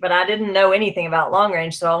pistol shoot, but I didn't know anything about long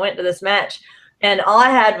range. So I went to this match, and all I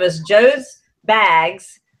had was Joe's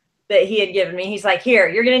bags that he had given me. He's like, "Here,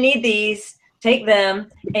 you're going to need these. Take them."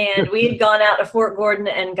 And we had gone out to Fort Gordon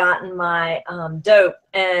and gotten my dope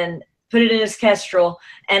and put it in his Kestrel.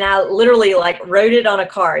 And I literally wrote it on a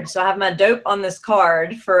card. So I have my dope on this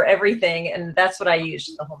card for everything. And that's what I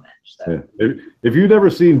used the whole match. So. Yeah. If you've never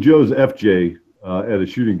seen Joe's FJ at a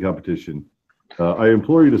shooting competition, I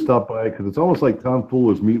implore you to stop by because it's almost like Tom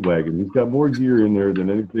Fuller's meat wagon. He's got more gear in there than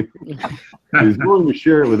anything. He's willing to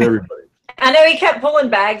share it with everybody. I know he kept pulling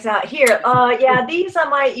bags out here. Yeah, these I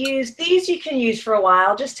might use. These you can use for a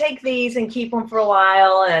while. Just take these and keep them for a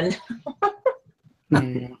while. And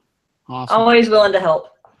awesome. Always willing to help.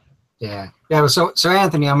 Yeah. So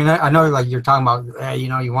Anthony, I know you're talking about,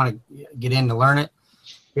 you want to get in to learn it,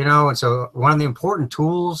 and so one of the important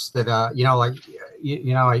tools that, I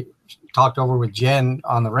talked over with Jen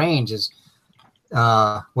on the range is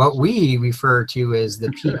what we refer to as the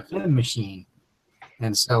PFM machine.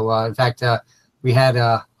 And so, in fact, we had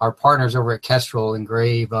our partners over at Kestrel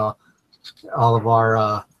engrave all of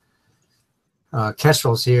our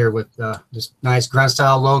Kestrels here with this nice Grunt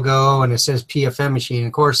style logo, and it says PFM machine.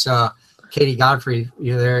 Of course, Katie Godfrey,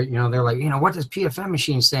 they're like, what does PFM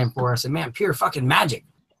machine stand for? I said, man, pure fucking magic.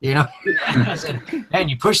 I said, man,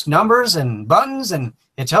 you push numbers and buttons, and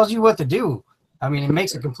it tells you what to do. It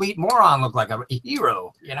makes a complete moron look like a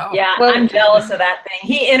hero, Yeah, well, I'm jealous of that thing.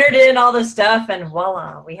 He entered in all the stuff, and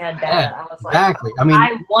voila, we had that. Yeah, I was like, exactly.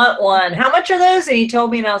 I want one. How much are those? And he told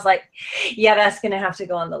me, and I was like, yeah, that's going to have to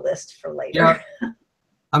go on the list for later.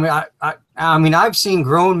 Yeah. I've seen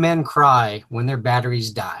grown men cry when their batteries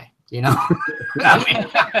die. Y'all,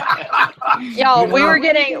 we were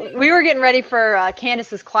getting ready for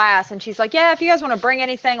Candace's class, and she's like, "Yeah, if you guys want to bring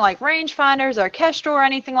anything like rangefinders or Kestrel or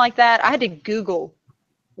anything like that," I had to Google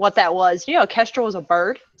what that was. A Kestrel is a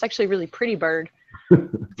bird. It's actually a really pretty bird.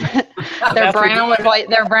 They're brown with white.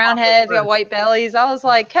 They're brown heads, got white bellies. I was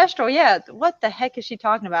like, Kestrel, yeah. What the heck is she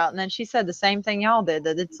talking about? And then she said the same thing y'all did.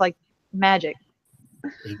 That it's like magic.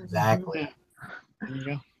 Exactly. There you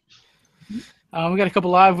go. We got a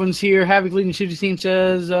couple live ones here. Havoc Leading Shooting Team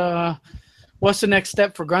says, what's the next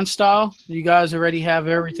step for Grunt Style? You guys already have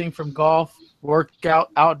everything from golf,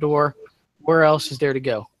 workout, outdoor. Where else is there to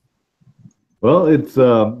go? Well, it's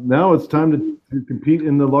now it's time to compete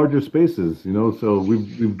in the larger spaces. So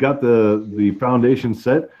we've got the foundation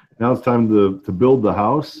set. Now it's time to build the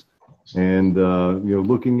house, and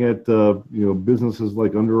looking at businesses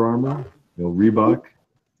like Under Armour, Reebok,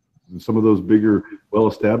 some of those bigger,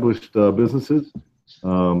 well-established businesses,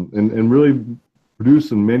 and really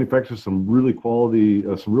produce and manufacture some real quality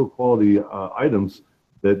items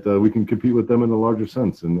that we can compete with them in a larger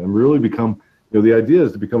sense, and really become. The idea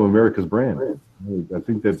is to become America's brand. I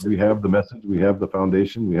think that we have the message, we have the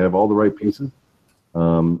foundation, we have all the right pieces,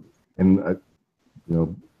 and I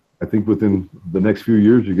think within the next few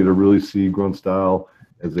years you're going to really see Grunt Style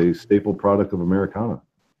as a staple product of Americana.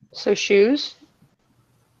 So shoes.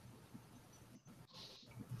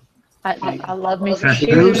 I love me some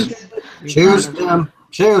shoes. Shoes.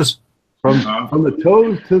 From the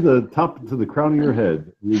toes to the top to the crown of your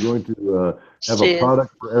head, we're going to have a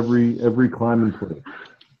product for every climb and play.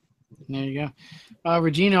 There you go.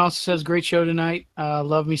 Regina also says, great show tonight.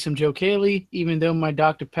 Love me some Joe Cayley, even though my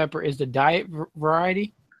Dr. Pepper is the diet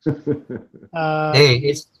variety. Hey,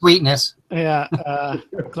 it's sweetness. Yeah.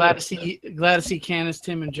 Glad to see Candace,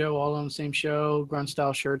 Tim, and Joe all on the same show. Grunt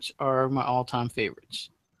Style shirts are my all-time favorites.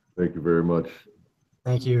 Thank you very much.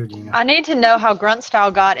 Thank you, Dina. I need to know how Grunt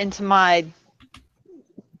Style got into my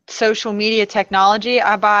social media technology.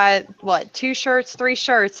 I buy what, 2 shirts, 3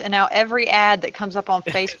 shirts, and now every ad that comes up on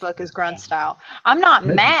Facebook is Grunt Style. I'm not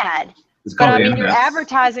mad, It's but called I mean, you're MS.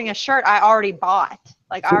 advertising a shirt I already bought.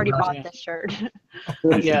 Like I already bought Yeah. this shirt.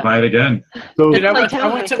 You should buy it again. So Dude, I Like,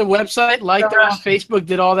 went to the website, liked it on Facebook,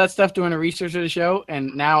 did all that stuff doing the research of the show,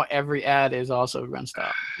 and now every ad is also Grunt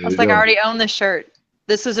Style. I was like, I already own this shirt.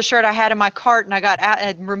 This is a shirt I had in my cart, and I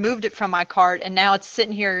had removed it from my cart, and now it's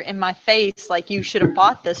sitting here in my face. Like, you should have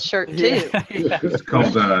bought this shirt too. Yeah. It's called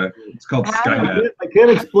Skynet. I can't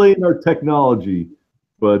explain our technology,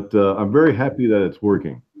 but I'm very happy that it's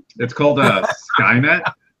working. It's called Skynet.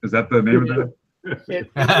 Is that the name of it?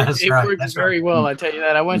 That's It right, works that's very right. well, I tell you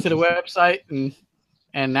that. I went to the website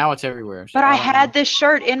and now it's everywhere. So But I don't had know. this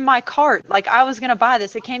shirt in my cart. Like, I was going to buy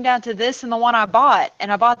this. It came down to this and the one I bought,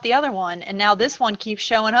 and I bought the other one, and now this one keeps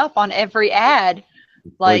showing up on every ad.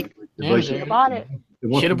 Like, Yeah, you should have bought it.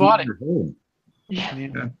 wants Should've to be bought in it. your home.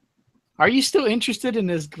 Yeah. Are you still interested in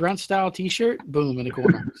this Grunt Style t-shirt? Boom, in the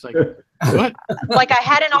corner. It's like, what? Like, I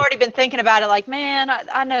hadn't already been thinking about it. Like, man,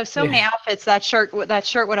 I know so many Yeah. outfits that shirt would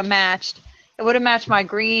have matched. It would have matched my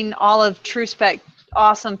green olive True Spec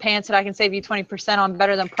awesome pants that I can save you 20% on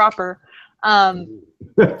better than proper. But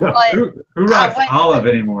Who rocks went- olive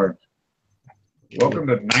anymore? Welcome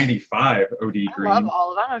to 95 OD I green. love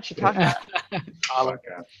olive. I don't know what you're talking about. Olive.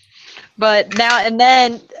 God. But now and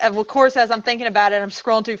then, of course, as I'm thinking about it, I'm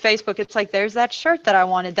scrolling through Facebook. It's like, there's that shirt that I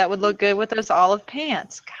wanted that would look good with those olive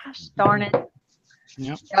pants. Gosh darn it.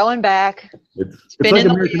 Yep. Going back. It's Spinning like the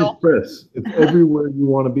American wheel. Express. It's everywhere you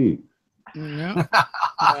want to be. Yeah.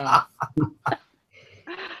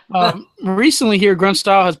 Recently here, Grunt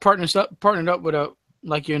Style has partnered up with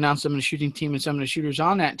like you announced, some of the shooting team and some of the shooters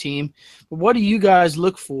on that team. But what do you guys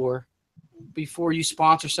look for before you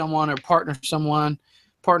sponsor someone or partner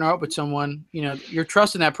up with someone? You know, you're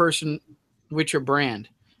trusting that person with your brand.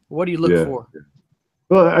 What do you look for?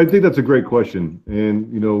 Well, I think that's a great question. And,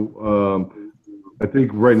 I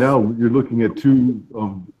think right now you're looking at two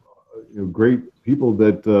great people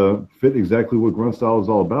that fit exactly what Grunt Style is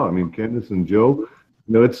all about. I mean, Candace and Joe,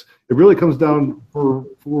 it really comes down for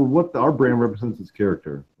what our brand represents its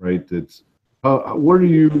character, right? It's what do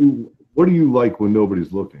you like when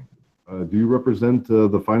nobody's looking? Do you represent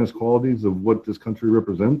the finest qualities of what this country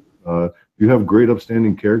represents? Do you have great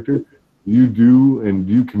upstanding character? Do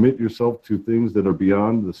you commit yourself to things that are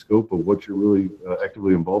beyond the scope of what you're really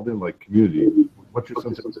actively involved in, like community? What's your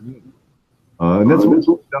sense of community? And that's what it's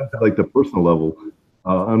down to, like the personal level.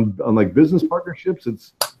 On like business partnerships,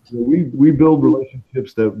 it's we build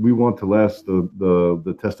relationships that we want to last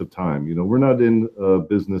the test of time. We're not in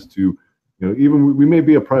business to, even we may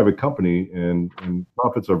be a private company and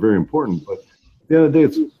profits are very important, but at the end of the day,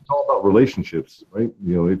 it's all about relationships, right?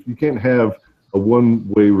 If you can't have a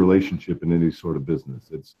one-way relationship in any sort of business,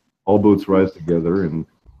 it's all boats rise together, and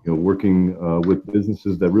working with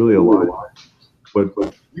businesses that really align what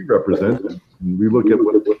we represent, and we look at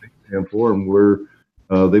what they stand for and where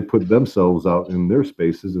they put themselves out in their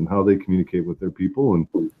spaces and how they communicate with their people. And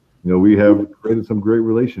we have created some great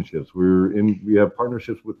relationships. We have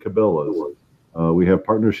partnerships with Cabela's, we have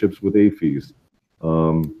partnerships with AFIS,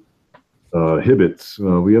 Hibbets.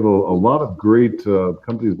 We have a lot of great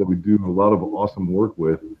companies that we do a lot of awesome work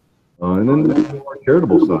with, and then the more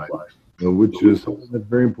charitable side, which is something that's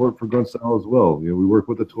very important for Grunt Style as well. We work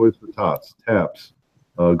with the Toys for Tots, TAPS,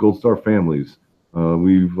 Gold Star Families.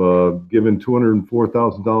 We've given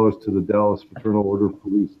 $204,000 to the Dallas Fraternal Order of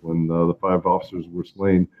Police when the 5 officers were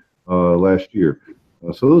slain last year.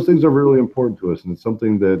 So those things are really important to us, and it's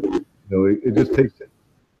something that it just takes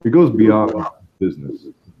it goes beyond business.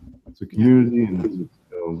 It's a community, and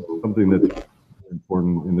it's something that's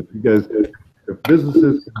important. And if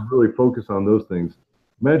businesses can really focus on those things,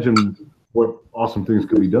 imagine what awesome things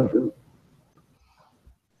could be done.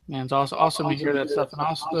 Man, it's awesome to hear that stuff. And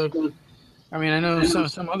also, I mean, I know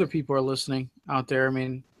some other people are listening out there. I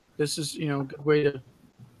mean, this is, a good way to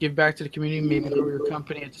give back to the community, maybe grow your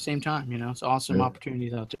company at the same time. It's awesome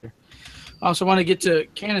opportunities out there. I also want to get to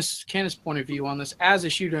Candace's point of view on this as a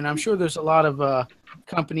shooter, and I'm sure there's a lot of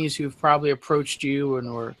companies who've probably approached you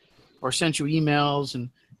or sent you emails. And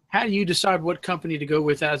how do you decide what company to go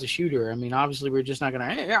with as a shooter? I mean, obviously, we're just not going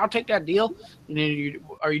to, hey, I'll take that deal. And then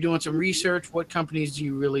are you doing some research? What companies do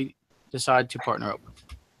you really decide to partner up with?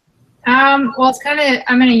 Well, it's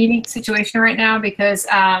I'm in a unique situation right now because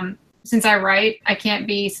since I write, I can't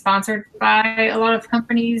be sponsored by a lot of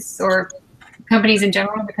companies or companies in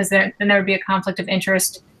general, because then there would be a conflict of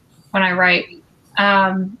interest when I write.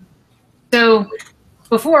 So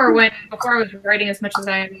before I was writing as much as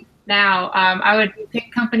I am now. I would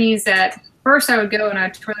pick companies that first I would go and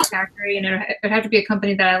I'd tour the factory, and it would have to be a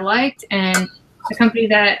company that I liked and a company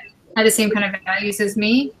that had the same kind of values as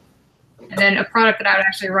me, and then a product that I would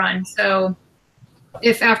actually run. So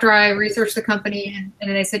if after I researched the company and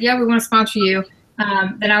then they said, yeah, we want to sponsor you,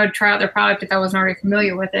 then I would try out their product if I wasn't already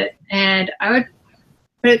familiar with it. And I would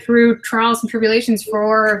put it through trials and tribulations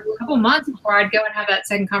for a couple months before I'd go and have that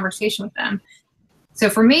second conversation with them. So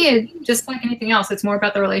for me, just like anything else, it's more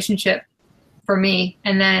about the relationship for me.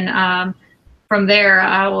 And then from there,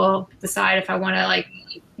 I will decide if I want to, like,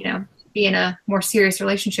 you know, be in a more serious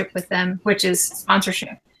relationship with them, which is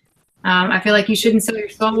sponsorship. I feel like you shouldn't sell your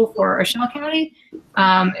soul for a shell caddy.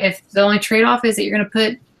 If the only trade-off is that you're going to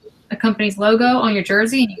put a company's logo on your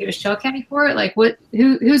jersey and you get a shell caddy for it, like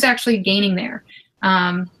who's actually gaining there?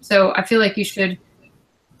 So I feel like you should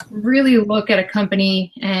really look at a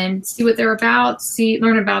company and see what they're about,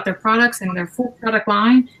 learn about their products and their full product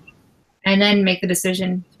line, and then make the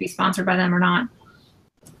decision to be sponsored by them or not.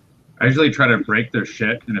 I usually try to break their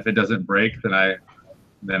shit, and if it doesn't break,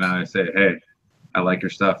 then I say, hey, I like your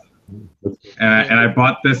stuff. And I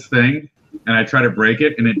bought this thing, and I tried to break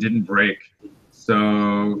it, and it didn't break.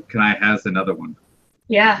 So can I has another one?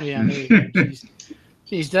 Yeah. Yeah.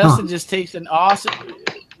 Jeez, Dustin just takes an awesome.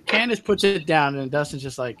 Candace puts it down, and Dustin's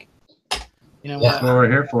just like, you know That's what we're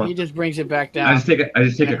here for. He just brings it back down. I just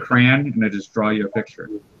take a crayon and I just draw you a picture.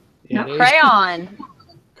 Yeah, crayon.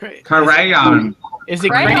 Crayon. Is it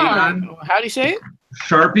crayon? How do you say it?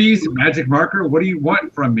 Sharpies, magic marker. What do you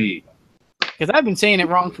want from me? Because I've been saying it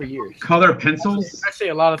wrong for years. Color pencils. I say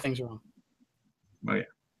a lot of things wrong. Oh yeah.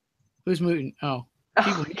 Who's muting? Oh,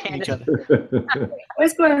 people muting each other.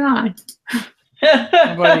 What's going on?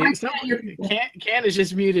 Candace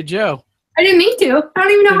just muted Joe. I didn't mean to. I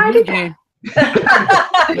don't even know how I did that.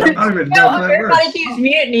 I don't even know how that everybody works. keeps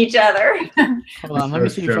muting each other. Hold on, let me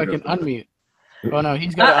see if I can unmute. Oh no,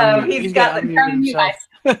 he's got to unmute. He's got to the unmute himself.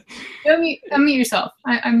 Unmute yourself.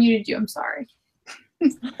 I muted you. I'm sorry.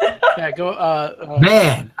 Yeah, go.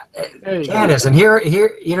 Man, there you Candace, go. and here,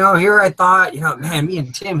 here I thought, man, me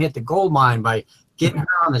and Tim hit the gold mine by getting her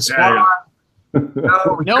on the squad.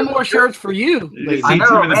 No more shirts for you. You see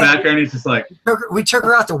Tim in the background. He's just like. We took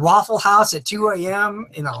her out to Waffle House at 2 a.m.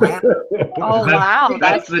 in Atlanta. Oh wow,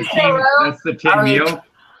 That's the team. That's the team meal.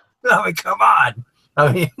 I mean, come on.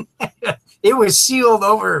 I mean, it was sealed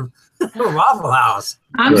over Waffle House.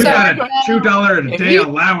 I'm You sorry. got a $2 a day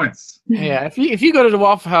allowance. Yeah, if you go to the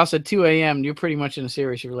Waffle House at 2 a.m., you're pretty much in a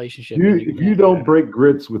serious relationship. If you don't break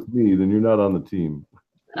grits with me, then you're not on the team.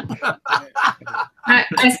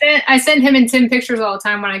 I send him and Tim pictures all the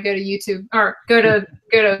time when I go to YouTube or go to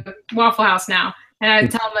Waffle House now, and I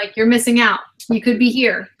tell him, like, you're missing out. You could be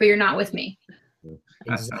here, but you're not with me.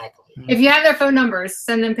 Exactly. If you have their phone numbers,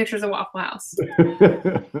 send them pictures of Waffle House.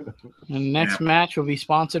 And the next match will be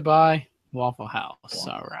sponsored by Waffle House.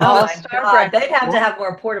 All right. Oh Oh, my God, they'd have to have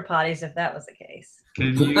more porta potties if that was the case.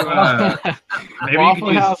 Can you? Maybe you Waffle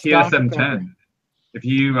can use House, TSM10. If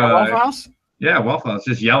you. Waffle House? Yeah, Waffle House.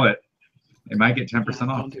 Just yell it. It might get 10%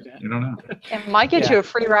 off. Don't do that. You don't know. it might get you a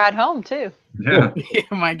free ride home too. Yeah. It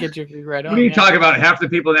might get you right on. What are you talking about? Half the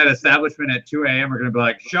people in that establishment at 2 a.m. are going to be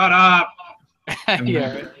like, "Shut up."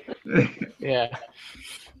 Yeah. Right. Yeah.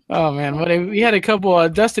 Oh man, we had a couple.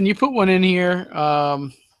 Dustin, you put one in here.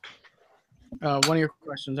 One of your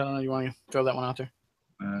questions. I don't know. You want to throw that one out there?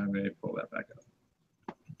 Maybe pull that back up.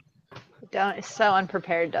 It's so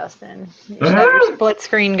unprepared, Dustin. You should have your split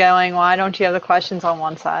screen going. Why don't you have the questions on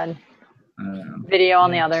one side, video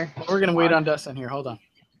on the other? We're gonna wait on Dustin here. Hold on.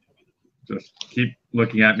 Just keep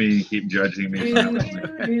looking at me, keep judging me.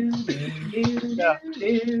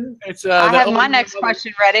 It's I have my next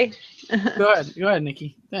question ready. Go ahead,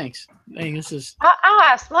 Nikki. Thanks. Hey, this is. I'll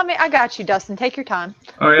ask. I got you, Dustin. Take your time.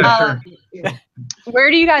 Oh yeah, sure. Where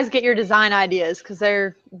do you guys get your design ideas? Because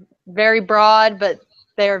they're very broad, but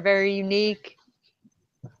they are very unique.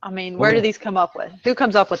 I mean, where do these come up with? Who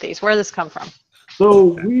comes up with these? Where does this come from?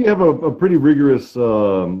 So we have a pretty rigorous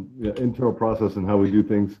internal process in how we do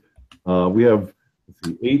things. We have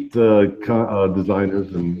 8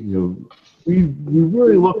 designers, and we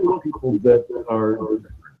really look for people that are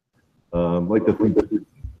like to think that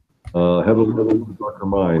have a little darker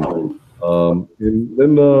mind. And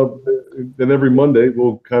then every Monday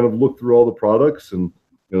we'll kind of look through all the products, and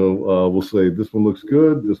we'll say this one looks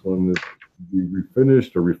good, this one is to be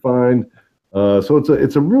refinished or refined. So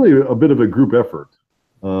it's really a bit of a group effort.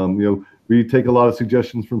 We take a lot of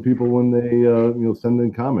suggestions from people when they send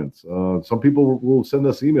in comments. Some people will send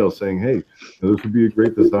us emails saying, "Hey, this would be a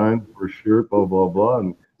great design for a shirt, blah blah blah,"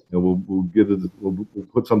 and and we'll get it. We'll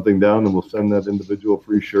put something down, and we'll send that individual a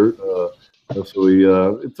free shirt. So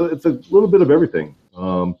it's a little bit of everything.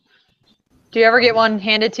 Do you ever get one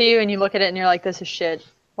handed to you and you look at it and you're like, this is shit.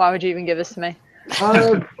 Why would you even give this to me?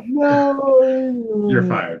 No, You're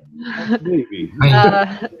fired. maybe.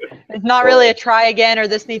 It's not really a try again or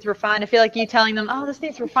this needs refined. I feel like you telling them, oh, this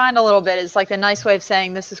needs refined a little bit is like a nice way of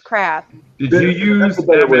saying this is crap. Did you use That's a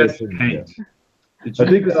better way of MS saying it, Paint? yeah. Did you I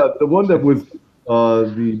think use the one that was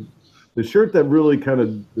the shirt that really kind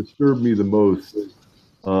of disturbed me the most,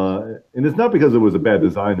 and it's not because it was a bad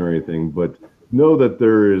design or anything, but know that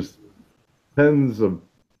there is tens of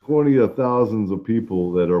 20 of thousands of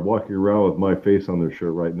people that are walking around with my face on their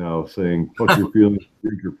shirt right now saying, fuck your feelings,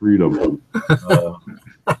 drink your freedom.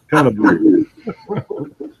 Kind of weird.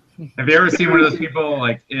 Have you ever seen one of those people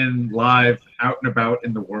like in live, out and about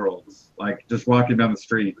in the world, like just walking down the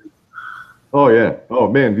street? Oh yeah.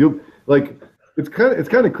 Oh man, you like it's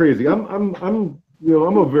kind of crazy. I'm I'm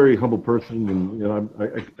a very humble person,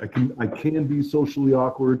 and I can be socially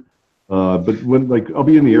awkward. But when like I'll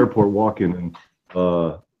be in the airport walking, and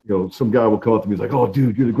some guy will come up to me. He's like, "Oh,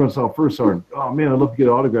 dude, you're the Grunt Style First Sergeant. Oh man, I'd love to get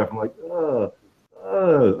an autograph." I'm like,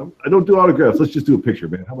 I don't do autographs. Let's just do a picture,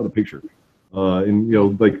 man. How about a picture?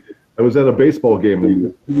 And like I was at a baseball game,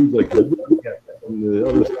 and he was like on the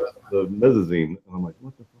other side of the mezzanine, and I'm like,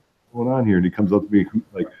 "What the fuck is going on here?" And he comes up to me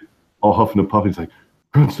like all huffing and puffing. He's like,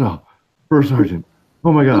 "Grunt Style First Sergeant.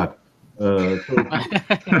 Oh my God." So it's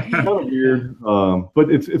kind of weird,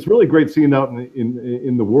 but it's really great seeing out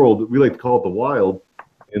in the world. We like to call it the wild,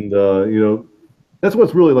 and that's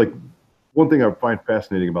what's really like. One thing I find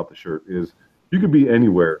fascinating about the shirt is you could be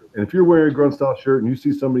anywhere, and if you're wearing a Grunt Style shirt and you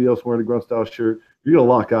see somebody else wearing a Grunt Style shirt, you're gonna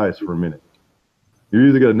lock eyes for a minute. You're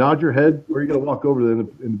either gonna nod your head or you're gonna walk over to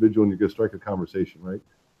the individual and you're gonna strike a conversation, right?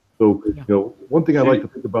 So, one thing I like to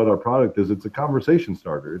think about our product is it's a conversation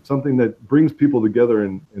starter. It's something that brings people together,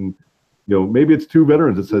 and maybe it's two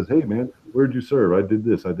veterans that says, "Hey, man, where'd you serve? I did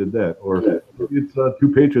this, I did that." Or maybe it's two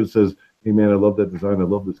patriots that says, "Hey, man, I love that design. I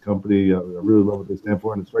love this company. I really love what they stand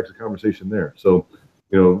for," and it strikes a conversation there. So,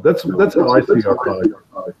 that's how I see our product.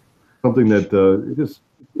 Something that is just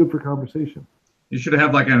good for conversation. You should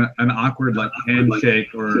have like an awkward like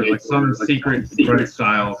handshake or like some secret Grunt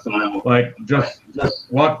Style, like just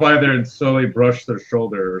walk by there and slowly brush their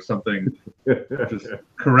shoulder or something. Just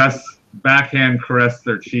backhand caress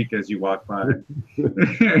their cheek as you walk by.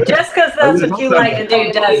 Just because that's what you like to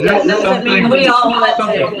do, doesn't mean we all want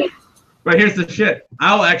to. But here's the shit.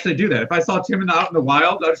 I'll actually do that. If I saw Tim out in the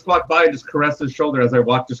wild, I'll just walk by and just caress his shoulder as I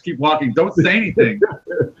walk. Just keep walking. Don't say anything.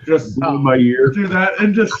 Just in my ear. Do that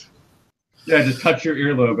and just touch your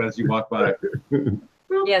earlobe as you walk by.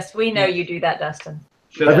 Yes, we know you do that, Dustin.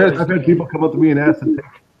 I've had people come up to me and ask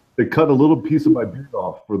to cut a little piece of my beard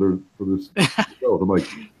off for this show. I'm like,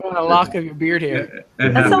 a lock of your beard hair.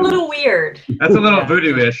 That's a little weird. That's a little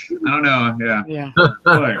voodoo-ish. I don't know. Yeah. Yeah.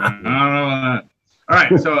 I don't know. All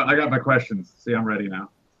right, so I got my questions. See, I'm ready now.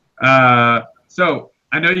 So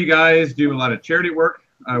I know you guys do a lot of charity work.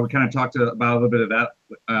 We kind of talked about a little bit of that,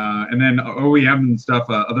 and then OEM and stuff,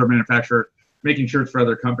 other manufacturer making shirts for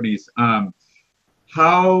other companies.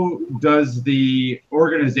 How does the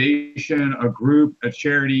organization, a group, a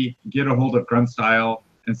charity get a hold of Grunt Style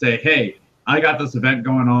and say, "Hey, I got this event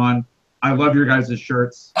going on. I love your guys'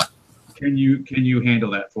 shirts. Can you handle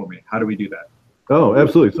that for me?" How do we do that? Oh,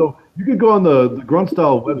 absolutely. So you can go on the Grunt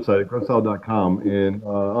Style website at gruntstyle.com, and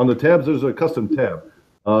on the tabs there's a custom tab.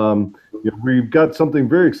 We've got something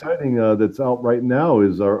very exciting that's out right now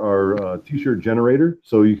is our t-shirt generator.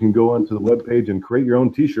 So you can go onto the webpage and create your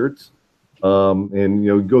own t-shirts,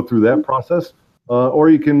 and go through that process, or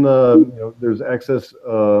you can there's access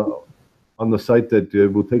on the site that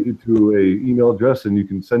will take you to a email address, and you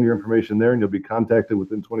can send your information there, and you'll be contacted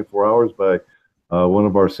within 24 hours by one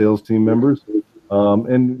of our sales team members.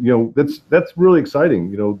 That's really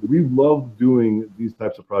exciting. We love doing these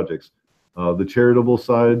types of projects. The charitable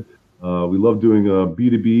side, we love doing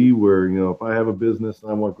B2B, where if I have a business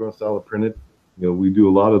and I want Grunt Style to print it, we do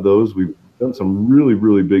a lot of those. We've done some really,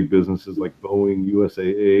 really big businesses like Boeing,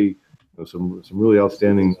 USAA, some really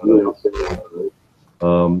outstanding.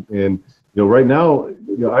 Right now,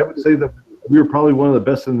 I would say that we are probably one of the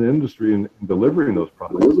best in the industry in delivering those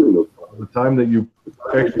products. The time that you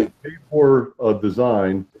actually pay for a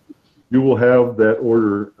design, you will have that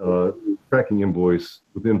order tracking invoice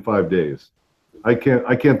within 5 days. I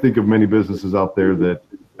can't think of many businesses out there that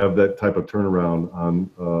have that type of turnaround on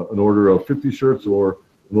an order of 50 shirts or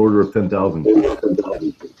an order of 10,000.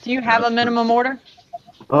 Do you have a minimum order?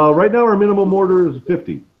 Right now, our minimum order is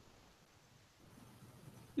 50.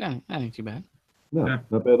 Yeah, that ain't too bad. No, Yeah.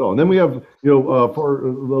 not bad at all. And then we have, for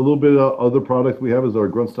a little bit of other products we have is our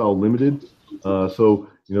Grunt Style Limited. So,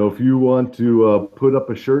 if you want to put up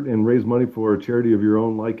a shirt and raise money for a charity of your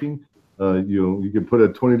own liking, you can put a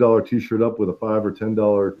 $20 T-shirt up with a $5 or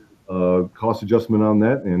 $10 cost adjustment on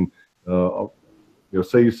that, and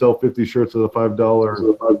say you sell 50 shirts at a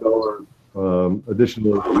 $5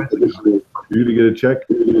 additional, for you to get a check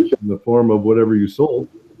in the form of whatever you sold,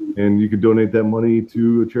 and you can donate that money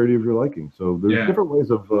to a charity of your liking. So there's different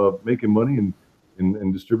ways of making money and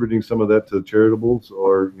distributing some of that to charitables,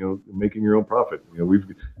 or making your own profit. We've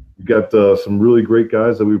got some really great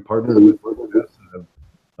guys that we've partnered with that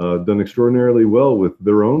have done extraordinarily well with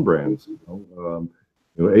their own brands.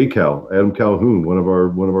 ACAL, Adam Calhoun, one of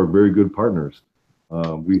our very good partners.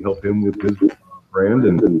 We help him with his brand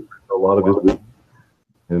and a lot of his,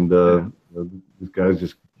 and this guy's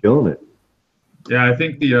just killing it. Yeah, I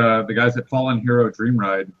think the guys at Fallen Hero Dream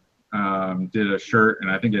Ride did a shirt, and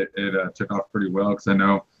I think it took off pretty well, because I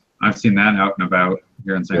know I've seen that out and about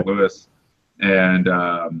here in St. Louis, and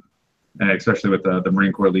especially with the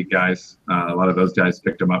Marine Corps League guys, a lot of those guys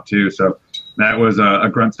picked them up too. So that was a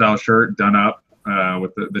Grunt style shirt done up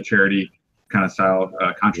with the charity kind of style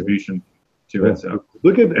contribution to it. So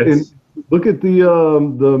look at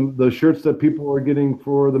the shirts that people are getting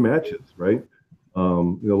for the matches, right? A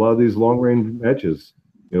lot of these long range matches,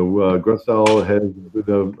 Grunt Style has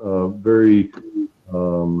been very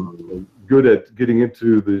good at getting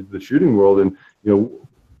into the shooting world, and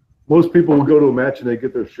most people will go to a match and they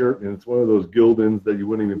get their shirt, and it's one of those Gildans that you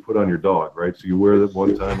wouldn't even put on your dog, right? So you wear that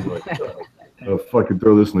one time, like, fucking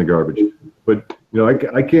throw this in the garbage. But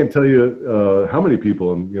I can't tell you how many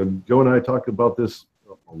people, and Joe and I talk about this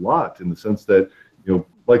a lot, in the sense that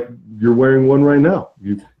like you're wearing one right now.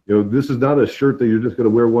 This is not a shirt that you're just going to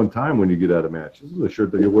wear one time when you get out of match. This is a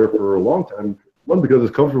shirt that you wear for a long time. One, because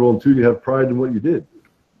it's comfortable, and two, you have pride in what you did.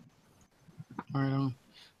 All right.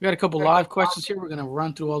 We got a couple live questions here. We're going to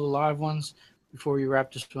run through all the live ones before we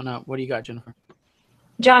wrap this one up. What do you got, Jennifer?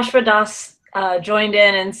 Joshua Doss joined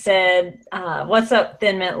in and said, "What's up,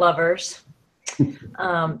 Thin Mint lovers?"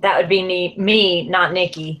 That would be me, not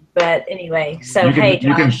Nikki. But anyway, so hey, Josh.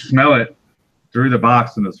 You can smell it through the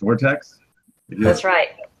box in this vortex. That's right.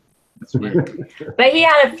 That's weird. But he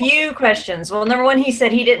had a few questions. Well, number one, he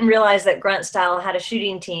said he didn't realize that Grunt Style had a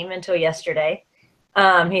shooting team until yesterday.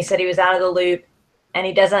 He said he was out of the loop, and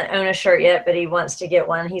he doesn't own a shirt yet, but he wants to get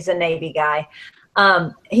one. He's a Navy guy.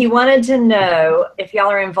 He wanted to know if y'all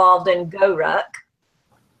are involved in Go Ruck.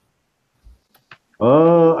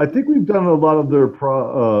 I think we've done a lot of their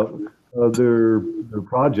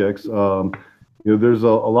projects. There's a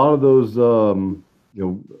lot of those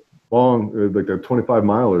long, like they're 25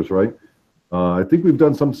 milers, right? I think we've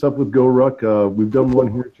done some stuff with Go Ruck. We've done one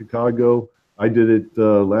here in Chicago. I did it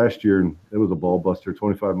last year, and it was a ball buster,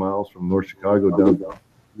 25 miles from North Chicago down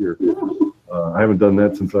here. I haven't done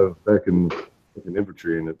that since I was back in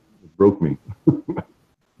infantry, and it broke me.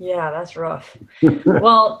 Yeah, that's rough.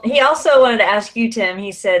 Well, he also wanted to ask you, Tim.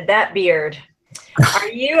 He said, that beard, are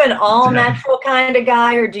you an all-natural kind of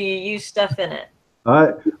guy, or do you use stuff in it?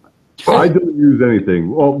 I don't use anything.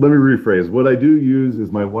 Well, let me rephrase. What I do use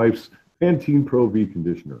is my wife's Pantene Pro V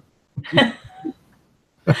conditioner.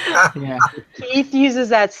 Yeah. Keith uses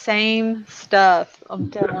that same stuff. I'm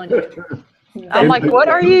telling you. I'm like, what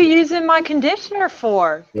are you using my conditioner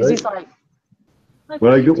for? Because he's like,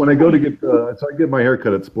 when I go to get, so I get my hair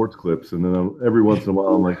cut at Sports Clips, and then every once in a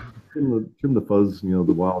while I'm like, trim the fuzz, the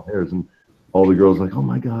wild hairs, and all the girls are like, oh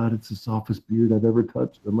my God, it's the softest beard I've ever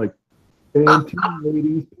touched. I'm like, Pantene,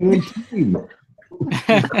 ladies, Pantene.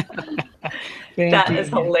 That is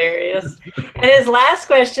hilarious. And his last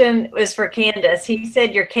question was for Candace. He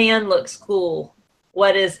said your can looks cool.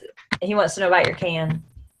 He wants to know about your can.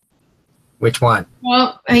 Which one?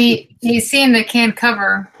 Well, he's seeing the can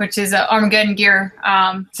cover, which is an Armageddon Gear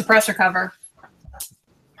suppressor cover.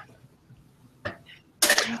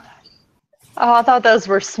 oh, I thought those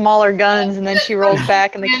were smaller guns, and then she rolls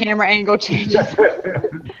back and the camera angle changes.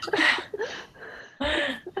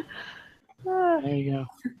 There you go.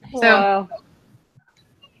 So, Wow.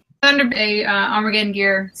 Thunder Bay Armageddon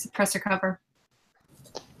Gear suppressor cover.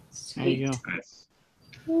 There you go.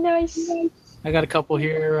 Nice. I got a couple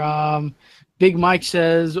here. Big Mike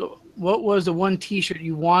says, what was the one T-shirt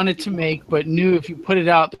you wanted to make but knew if you put it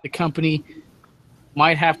out the company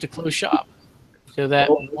might have to close shop? So that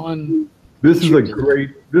one. This is a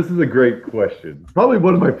great question. Probably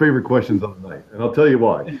one of my favorite questions of the night, and I'll tell you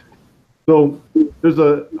why. So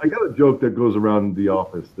I got a joke that goes around the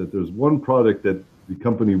office that there's one product that the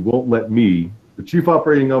company won't let me, the chief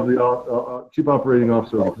operating officer of the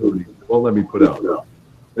company, won't let me put out.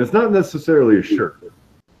 It's not necessarily a shirt,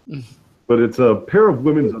 but it's a pair of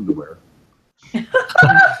women's underwear.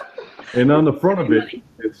 And on the front of it,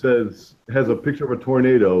 it has a picture of a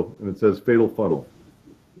tornado, and it says "Fatal Funnel."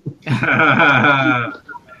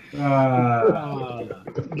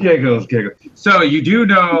 Giggles. So you do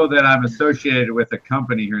know that I'm associated with a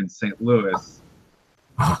company here in St. Louis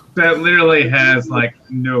that literally has like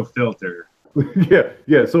no filter.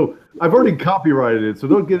 Yeah. So I've already copyrighted it, so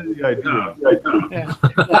don't get any idea.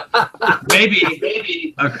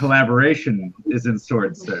 Maybe a collaboration is in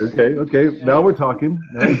store, sir. Okay. Now we're talking.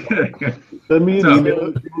 Send me an email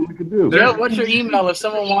and see what we can do. Joe, what's your email if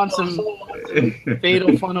someone wants some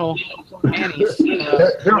Fatal Funnel panties?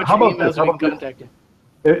 How about this? Contact you?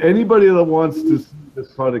 Anybody that wants to see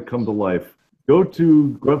this product come to life, go to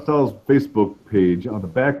Grunt Style's Facebook page. On the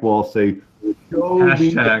back wall, say, "Show me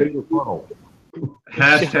the Fatal Funnel."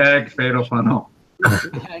 Hashtag Fatal Funnel.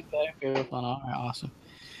 Hashtag Fatal Funnel. All right, awesome.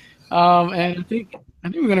 And I think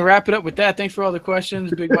we're gonna wrap it up with that. Thanks for all the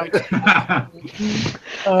questions, Big Mike.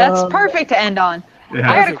 That's perfect to end on.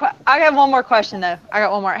 Yeah. I got one more question though. I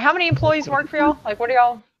got one more. How many employees work for y'all? Like, what are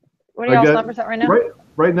y'all's numbers at right now?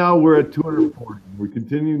 Right now, we're at 240. We're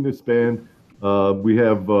continuing to expand. We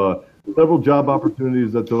have several job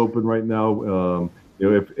opportunities that's open right now.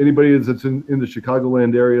 If anybody that's in the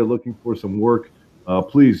Chicagoland area looking for some work,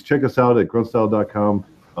 please check us out at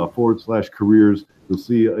gruntstyle.com/careers. You'll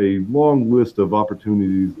see a long list of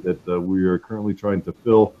opportunities that we are currently trying to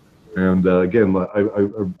fill. And again,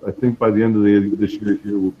 I think by the end of this year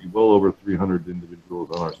here, we'll be well over 300 individuals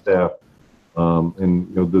on our staff. And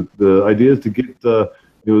the idea is to get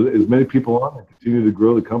as many people on and continue to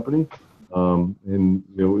grow the company.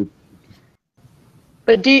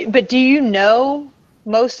 But do you know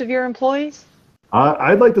most of your employees?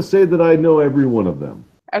 I'd like to say that I know every one of them.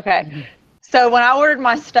 Okay. So when I ordered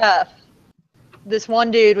my stuff, this one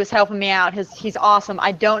dude was helping me out. He's awesome.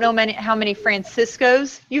 I don't know how many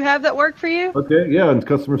Franciscos you have that work for you. Okay, yeah, and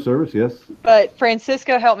customer service, yes. But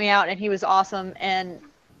Francisco helped me out, and he was awesome. And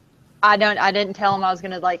I didn't tell him I was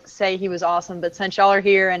gonna say he was awesome. But since y'all are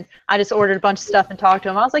here, and I just ordered a bunch of stuff and talked to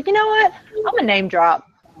him, I was like, you know what? I'm a name drop.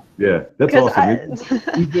 Yeah, that's awesome.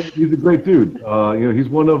 He's a great dude. He's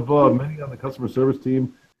one of many on the customer service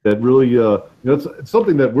team that really, it's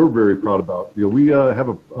something that we're very proud about. We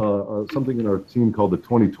have something in our team called the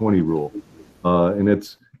 20/20 rule, and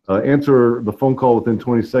it's answer the phone call within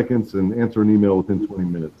 20 seconds and answer an email within 20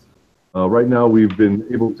 minutes. Right now, we've been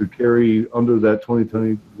able to carry under that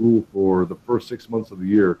 20/20 rule for the first 6 months of the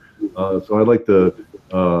year. So I'd like to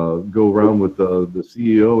go around with the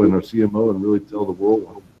CEO and our CMO and really tell the world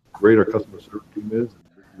how great our customer service team is.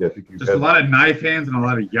 Yeah, I think just a lot of knife hands and a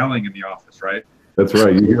lot of yelling in the office, right? That's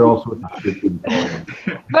right. You hear all sorts of shit.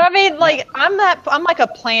 But I mean, like, I'm like a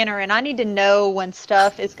planner, and I need to know when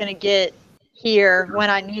stuff is going to get here,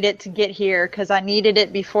 when I need it to get here, because I needed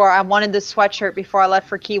it before. I wanted this sweatshirt before I left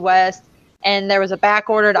for Key West, and there was a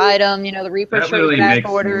back-ordered item. The Reaper shirt was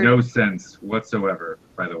back-ordered. That really makes no sense whatsoever,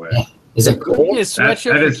 by the way. Is it cold?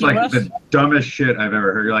 That is like the dumbest shit I've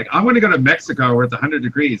ever heard. You're like, I'm going to go to Mexico where it's 100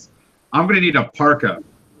 degrees. I'm going to need a parka.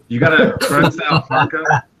 You got a Grunt style parka?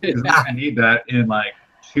 Because I need that in like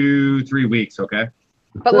 2-3 weeks, okay?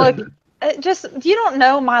 But look, you don't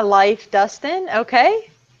know my life, Dustin,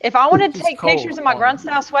 okay? If I wanted to take pictures of my Grunt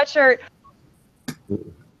style sweatshirt.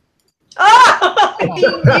 Oh,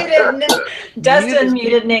 Dustin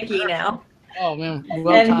muted Nikki now. Oh, man.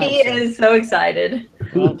 And he is so excited.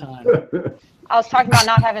 Well timed. I was talking about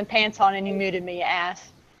not having pants on, and you muted me, you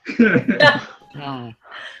ass. Oh,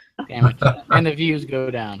 damn it. And the views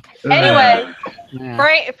go down. Anyway,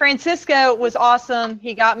 Francisco was awesome.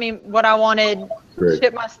 He got me what I wanted,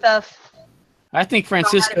 shipped my stuff. I think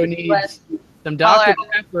Francisco needs some Dr.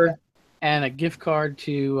 Pepper and a gift card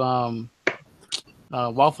to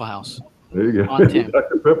Waffle House. There you go.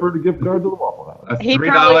 Dr. Pepper, the gift card to the Waffle House. He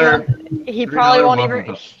probably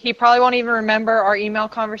won't even remember our email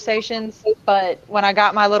conversations. But when I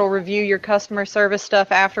got my little review your customer service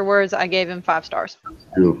stuff afterwards, I gave him 5 stars.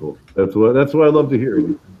 Beautiful. That's what I love to hear.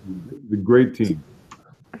 The great team.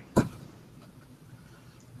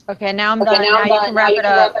 Okay, now I'm done. Now you can wrap it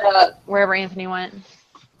up wherever Anthony went.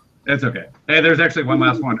 It's okay. Hey, there's actually one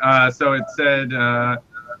last one. So it said,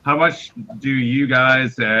 how much do you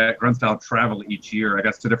guys at Grunt Style travel each year? I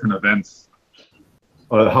guess to different events.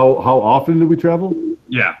 How often do we travel?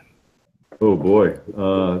 Yeah. Oh boy,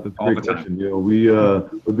 that's a great question. We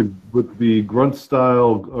with the Grunt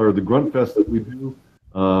Style or the Grunt Fest that we do,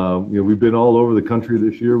 we've been all over the country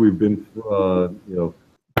this year. We've been,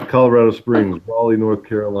 Colorado Springs, Raleigh, North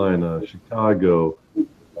Carolina, Chicago.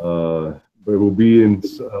 But we'll be in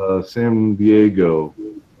San Diego,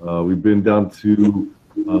 We've been down to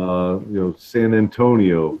San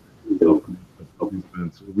Antonio.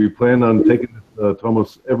 Events. We plan on taking this to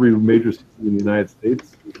almost every major city in the United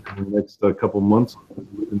States in the next couple months,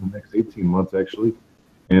 in the next 18 months actually,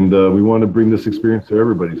 and we want to bring this experience to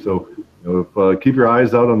everybody. So, if keep your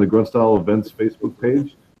eyes out on the Grunt Style Events Facebook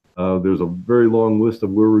page. There's a very long list of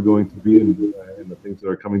where we're going to be and the things that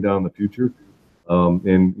are coming down in the future.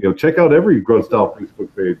 And check out every Grunt Style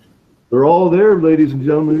Facebook page. They're all there, ladies and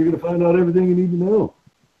gentlemen. You're going to find out everything you need to know.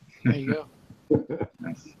 There you go.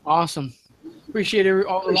 Awesome. Appreciate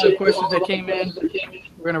all the live questions that came in.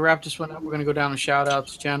 We're going to wrap this one up. We're going to go down to shout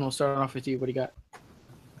outs. Jen, we'll start off with you. What do you got?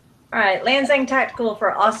 All right, Lansing Tactical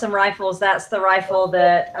for awesome rifles. That's the rifle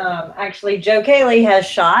that actually Joe Cayley has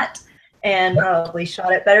shot and probably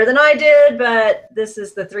shot it better than I did, but this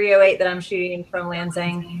is the 308 that I'm shooting from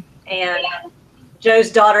Lansing. And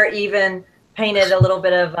Joe's daughter even painted a little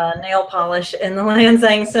bit of nail polish in the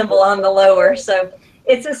Lansing symbol on the lower. So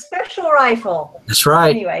it's a special rifle. That's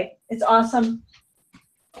right. Anyway, it's awesome.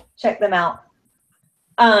 Check them out.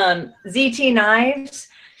 ZT Knives,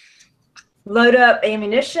 load up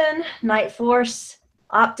ammunition, Night Force,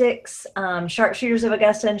 optics, Sharpshooters of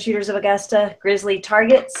Augusta and Shooters of Augusta, Grizzly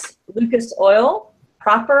targets, Lucas Oil,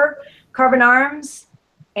 Proper, Carbon Arms,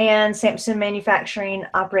 and Samson Manufacturing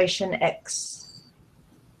Operation X.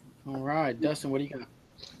 All right, Dustin, what do you got?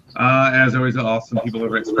 As always, awesome people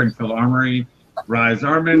over at Springfield Armory, Rise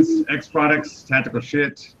Armaments, X Products, Tactical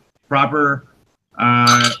Shit, Proper.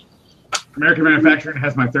 American Manufacturing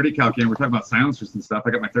has my 30 cal can. We're talking about silencers and stuff.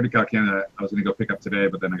 I got my 30 cal can that I was going to go pick up today,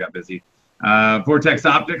 but then I got busy. Vortex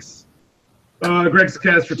Optics, Greg's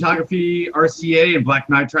Cast Photography, RCA, and Black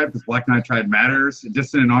Nitride, because Black Nitride matters.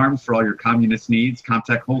 Distant Arms for all your communist needs.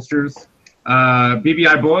 Comtech holsters.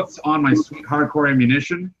 BBI bullets on my sweet hardcore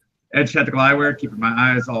ammunition. Edge Tactical Eyewear, keeping my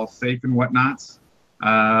eyes all safe and whatnots.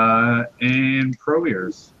 And Pro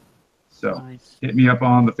Ears. So Nice. hit me up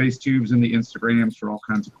on the face tubes and the Instagrams for all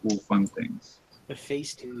kinds of cool, fun things. The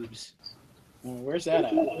face tubes. Well, where's that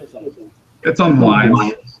at? What is that? It's online.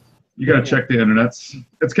 You gotta check the internets.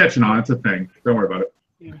 It's catching on. It's a thing. Don't worry about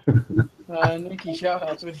it. Nikki, shout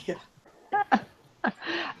outs with you. Putting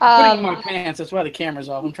on my pants. That's why the camera's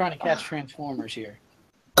off. I'm trying to catch Transformers here.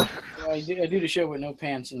 So I do the show with no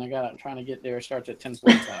pants, and I'm trying to get there. It starts at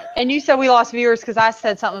 10:45. And you said we lost viewers because I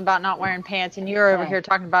said something about not wearing pants, and you're over here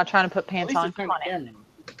talking about trying to put pants on. Come on in.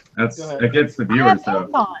 It gets the viewers though.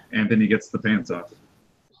 Anthony gets the pants off.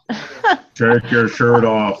 Take your shirt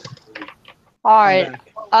off. All right.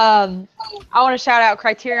 I want to shout out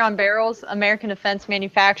Criterion Barrels, American Defense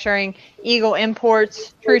Manufacturing, Eagle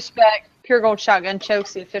Imports, True Spec, Pure Gold Shotgun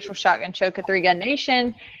Chokes, the official shotgun choke of 3 Gun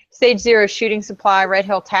Nation, Stage Zero Shooting Supply, Red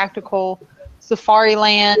Hill Tactical, Safari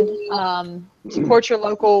Land. Support your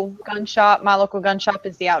local gun shop. My local gun shop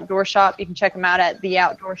is The Outdoor Shop. You can check them out at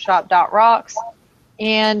theoutdoorshop.rocks.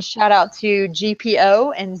 And shout out to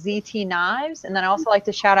GPO and ZT Knives. And then I also like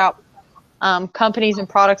to shout out companies and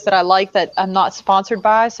products that I like that I'm not sponsored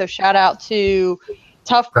by. So shout out to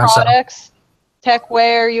Tough Products,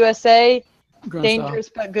 Techwear USA, Dangerous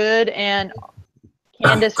But Good, and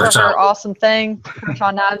Candace for her awesome thing. Kershaw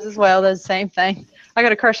Knives as well. That's the same thing. I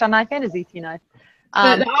got a Kershaw knife and a ZT knife.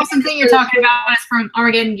 The awesome thing you're talking about is from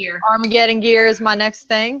Armageddon Gear. Armageddon Gear is my next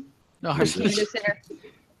thing. No, Just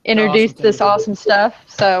introduced this awesome stuff.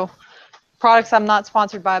 So products I'm not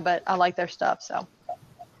sponsored by, but I like their stuff. So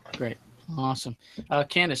great. Awesome.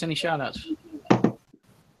 Candace, any shout outs?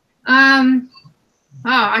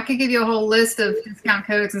 I could give you a whole list of discount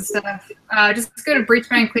codes and stuff. Just go to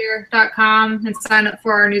breachbandclear.com and sign up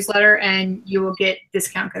for our newsletter, and you will get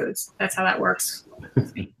discount codes. That's how that works.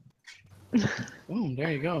 Boom, there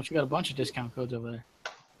you go. She got a bunch of discount codes over there.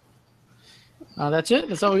 That's it.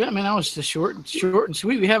 That's all we got, man. That was just short and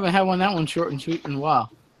sweet. We haven't had that one short and sweet in a while.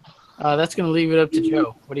 That's going to leave it up to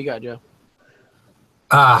Joe. What do you got, Joe?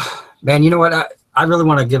 Man, you know what? I really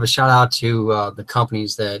want to give a shout out to the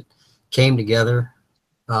companies that came together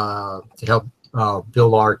to help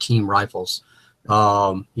build our team rifles.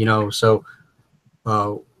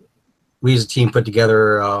 We as a team put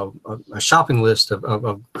together a shopping list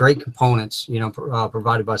of great components,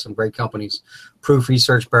 provided by some great companies. Proof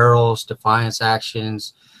Research Barrels, Defiance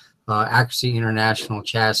Actions, Accuracy International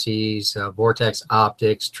Chassis, Vortex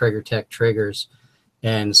Optics, Trigger Tech Triggers,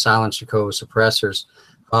 and Silencer Co. suppressors.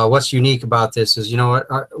 What's unique about this is,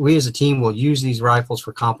 we as a team will use these rifles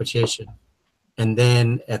for competition. And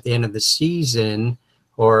then at the end of the season,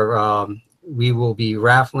 we will be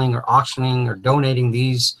raffling or auctioning or donating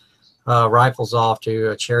these rifles off to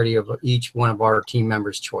a charity of each one of our team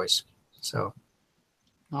members' choice. So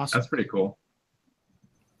awesome. That's pretty cool.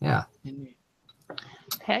 Yeah.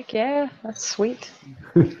 Hey, Heck yeah, that's sweet.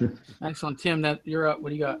 Excellent, Tim. That you're up.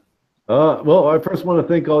 What do you got? Well, I first want to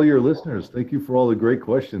thank all your listeners. Thank you for all the great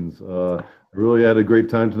questions. I really had a great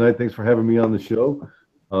time tonight. Thanks for having me on the show.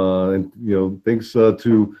 And thanks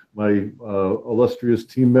to my illustrious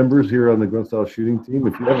team members here on the Grunt Style Shooting Team.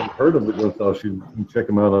 If you haven't heard of the Grunt Style Shooting Team, check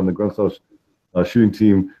them out on the Grunt Style Shooting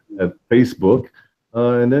Team at Facebook.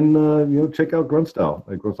 And then check out Grunt Style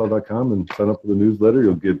at gruntstyle.com and sign up for the newsletter.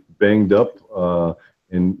 You'll get banged up,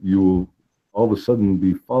 and you will all of a sudden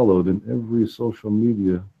be followed in every social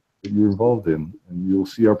media that you're involved in, and you'll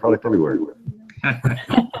see our product everywhere.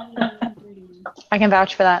 I can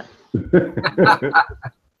vouch for that.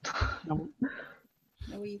 No,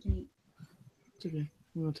 you can eat. It's okay.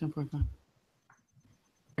 We'll 10.5.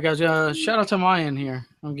 Guys, shout out to Mayan here.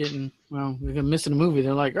 We're missing a movie.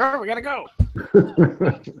 They're like, oh, we gotta go.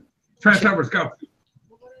 Transformers, go.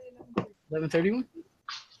 11:31?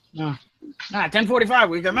 No. 10:45.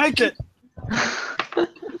 We can make it.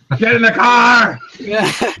 Get in the car.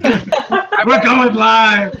 Yeah. We're going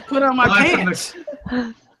live. Put on my pants.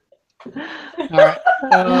 All right.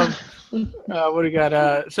 What do we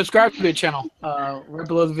got? Subscribe to the channel. Right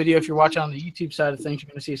below the video, if you're watching on the YouTube side of things, you're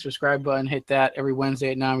going to see a subscribe button. Hit that. Every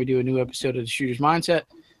Wednesday at 9, we do a new episode of The Shooter's Mindset,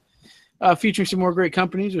 featuring some more great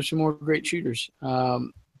companies or some more great shooters.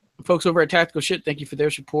 Folks over at Tactical Shit, thank you for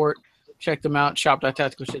their support. Check them out,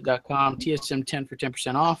 shop.tacticalshit.com, TSM10 for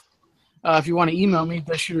 10% off. If you want to email me,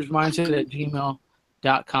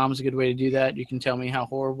 theshootersmindset@gmail.com is a good way to do that. You can tell me how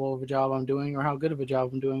horrible of a job I'm doing or how good of a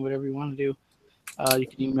job I'm doing, whatever you want to do. You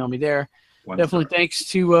can email me there. Definitely thanks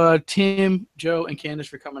to Tim, Joe, and Candace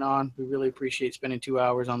for coming on. We really appreciate spending 2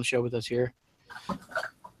 hours on the show with us here.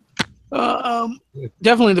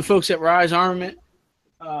 Definitely the folks at Rise Armament.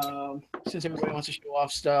 Since everybody wants to show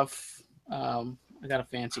off stuff, I got a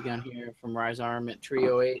fancy gun here from Rise Armament,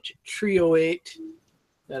 Trio 8.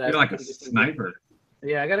 You're like a sniper.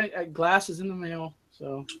 Yeah, I got glasses in the mail,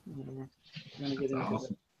 so whatever. I'm gonna get into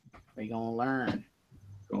awesome. it. We're gonna learn.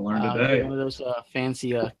 Gonna learn today. One of those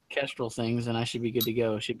fancy Kestrel things, and I should be good to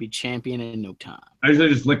go. Should be champion in no time. I usually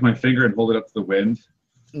just lick my finger and hold it up to the wind.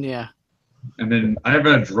 Yeah. And then I have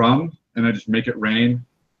a drum, and I just make it rain.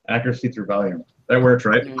 Accuracy through volume. That works,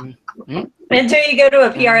 right? Mm-hmm. Until you go to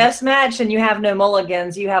a PRS match and you have no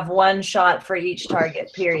mulligans, you have one shot for each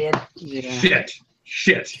target, period. Yeah.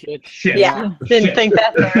 Shit. Yeah. Didn't think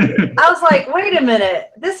that through. I was like, wait a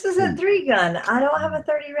minute. This is a 3-gun. I don't have a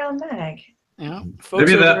 30-round mag. Yeah. Folks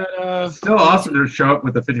Maybe over that still awesome to show up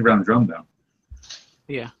with a 50-round drum, though.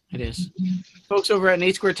 Yeah, it is. Folks over at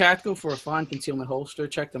Nate Square Tactical for a fine concealment holster.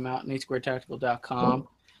 Check them out, natesquaretactical.com.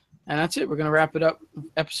 And that's it. We're going to wrap it up.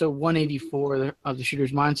 Episode 184 of The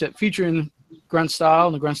Shooter's Mindset, featuring Grunt Style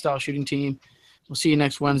and the Grunt Style Shooting Team. We'll see you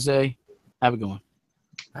next Wednesday. Have a good one.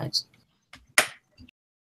 Thanks.